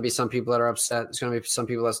 There's going to be some people that are upset. There's going to be some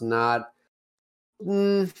people that's not.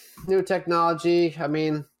 New technology. I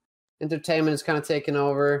mean, entertainment is kind of taken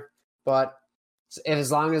over, but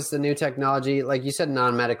as long as the new technology, like you said,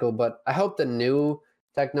 non-medical, but I hope the new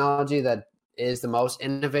technology that is the most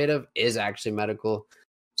innovative is actually medical.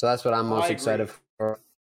 So that's what I'm most excited for.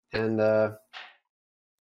 And yeah,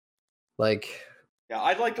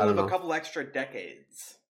 I'd like to live a couple extra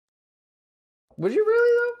decades. Would you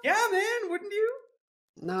really though? Yeah, man, wouldn't you?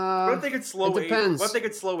 No. What if they could slow aging? What if they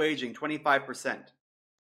could slow aging 25%?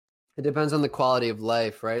 It depends on the quality of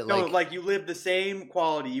life, right? No, like you live the same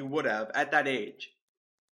quality you would have at that age.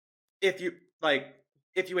 If you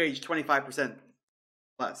age 25%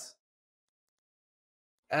 less.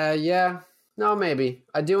 Yeah. No, maybe.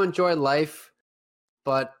 I do enjoy life,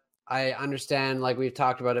 but I understand, like we've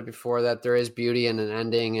talked about it before, that there is beauty in an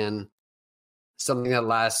ending and something that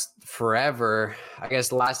lasts forever. I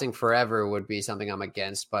guess lasting forever would be something I'm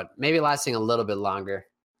against, but maybe lasting a little bit longer.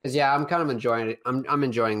 Because yeah, I'm kind of enjoying it. I'm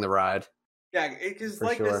enjoying the ride. Yeah, because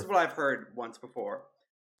like sure. This is what I've heard once before.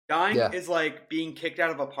 Dying is like being kicked out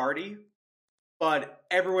of a party, but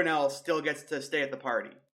everyone else still gets to stay at the party.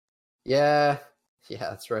 Yeah,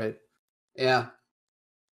 that's right. Yeah,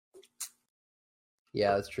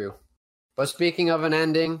 that's true. But speaking of an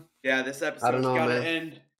ending, this episode's got to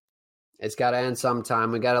end. It's got to end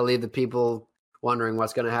sometime. We got to leave the people wondering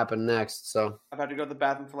what's going to happen next. So I've had to go to the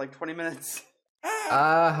bathroom for like 20 minutes.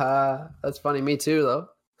 That's funny. Me too,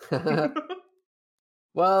 though.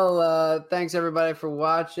 Well, thanks everybody for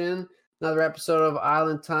watching another episode of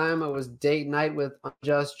Island Time. It was date night with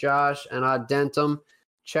Unjust Josh and Audentums.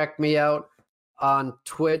 Check me out on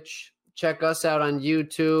Twitch. Check us out on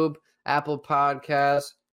YouTube, Apple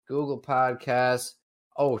Podcasts, Google Podcasts.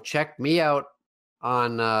 Oh, check me out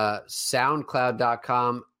on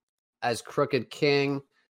SoundCloud.com as Crooked King.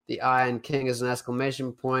 The I in King is an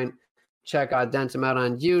exclamation point. Check Audentums out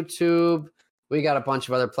on YouTube. We got a bunch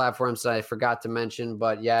of other platforms that I forgot to mention,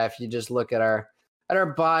 but yeah, if you just look at our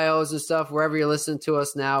bios and stuff, wherever you're listening to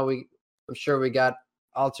us now, I'm sure we got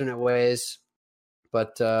alternate ways.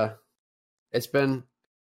 But it's been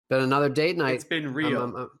another date night. It's been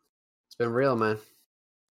real. It's been real, man.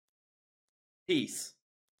 Peace.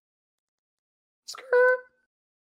 Skirt.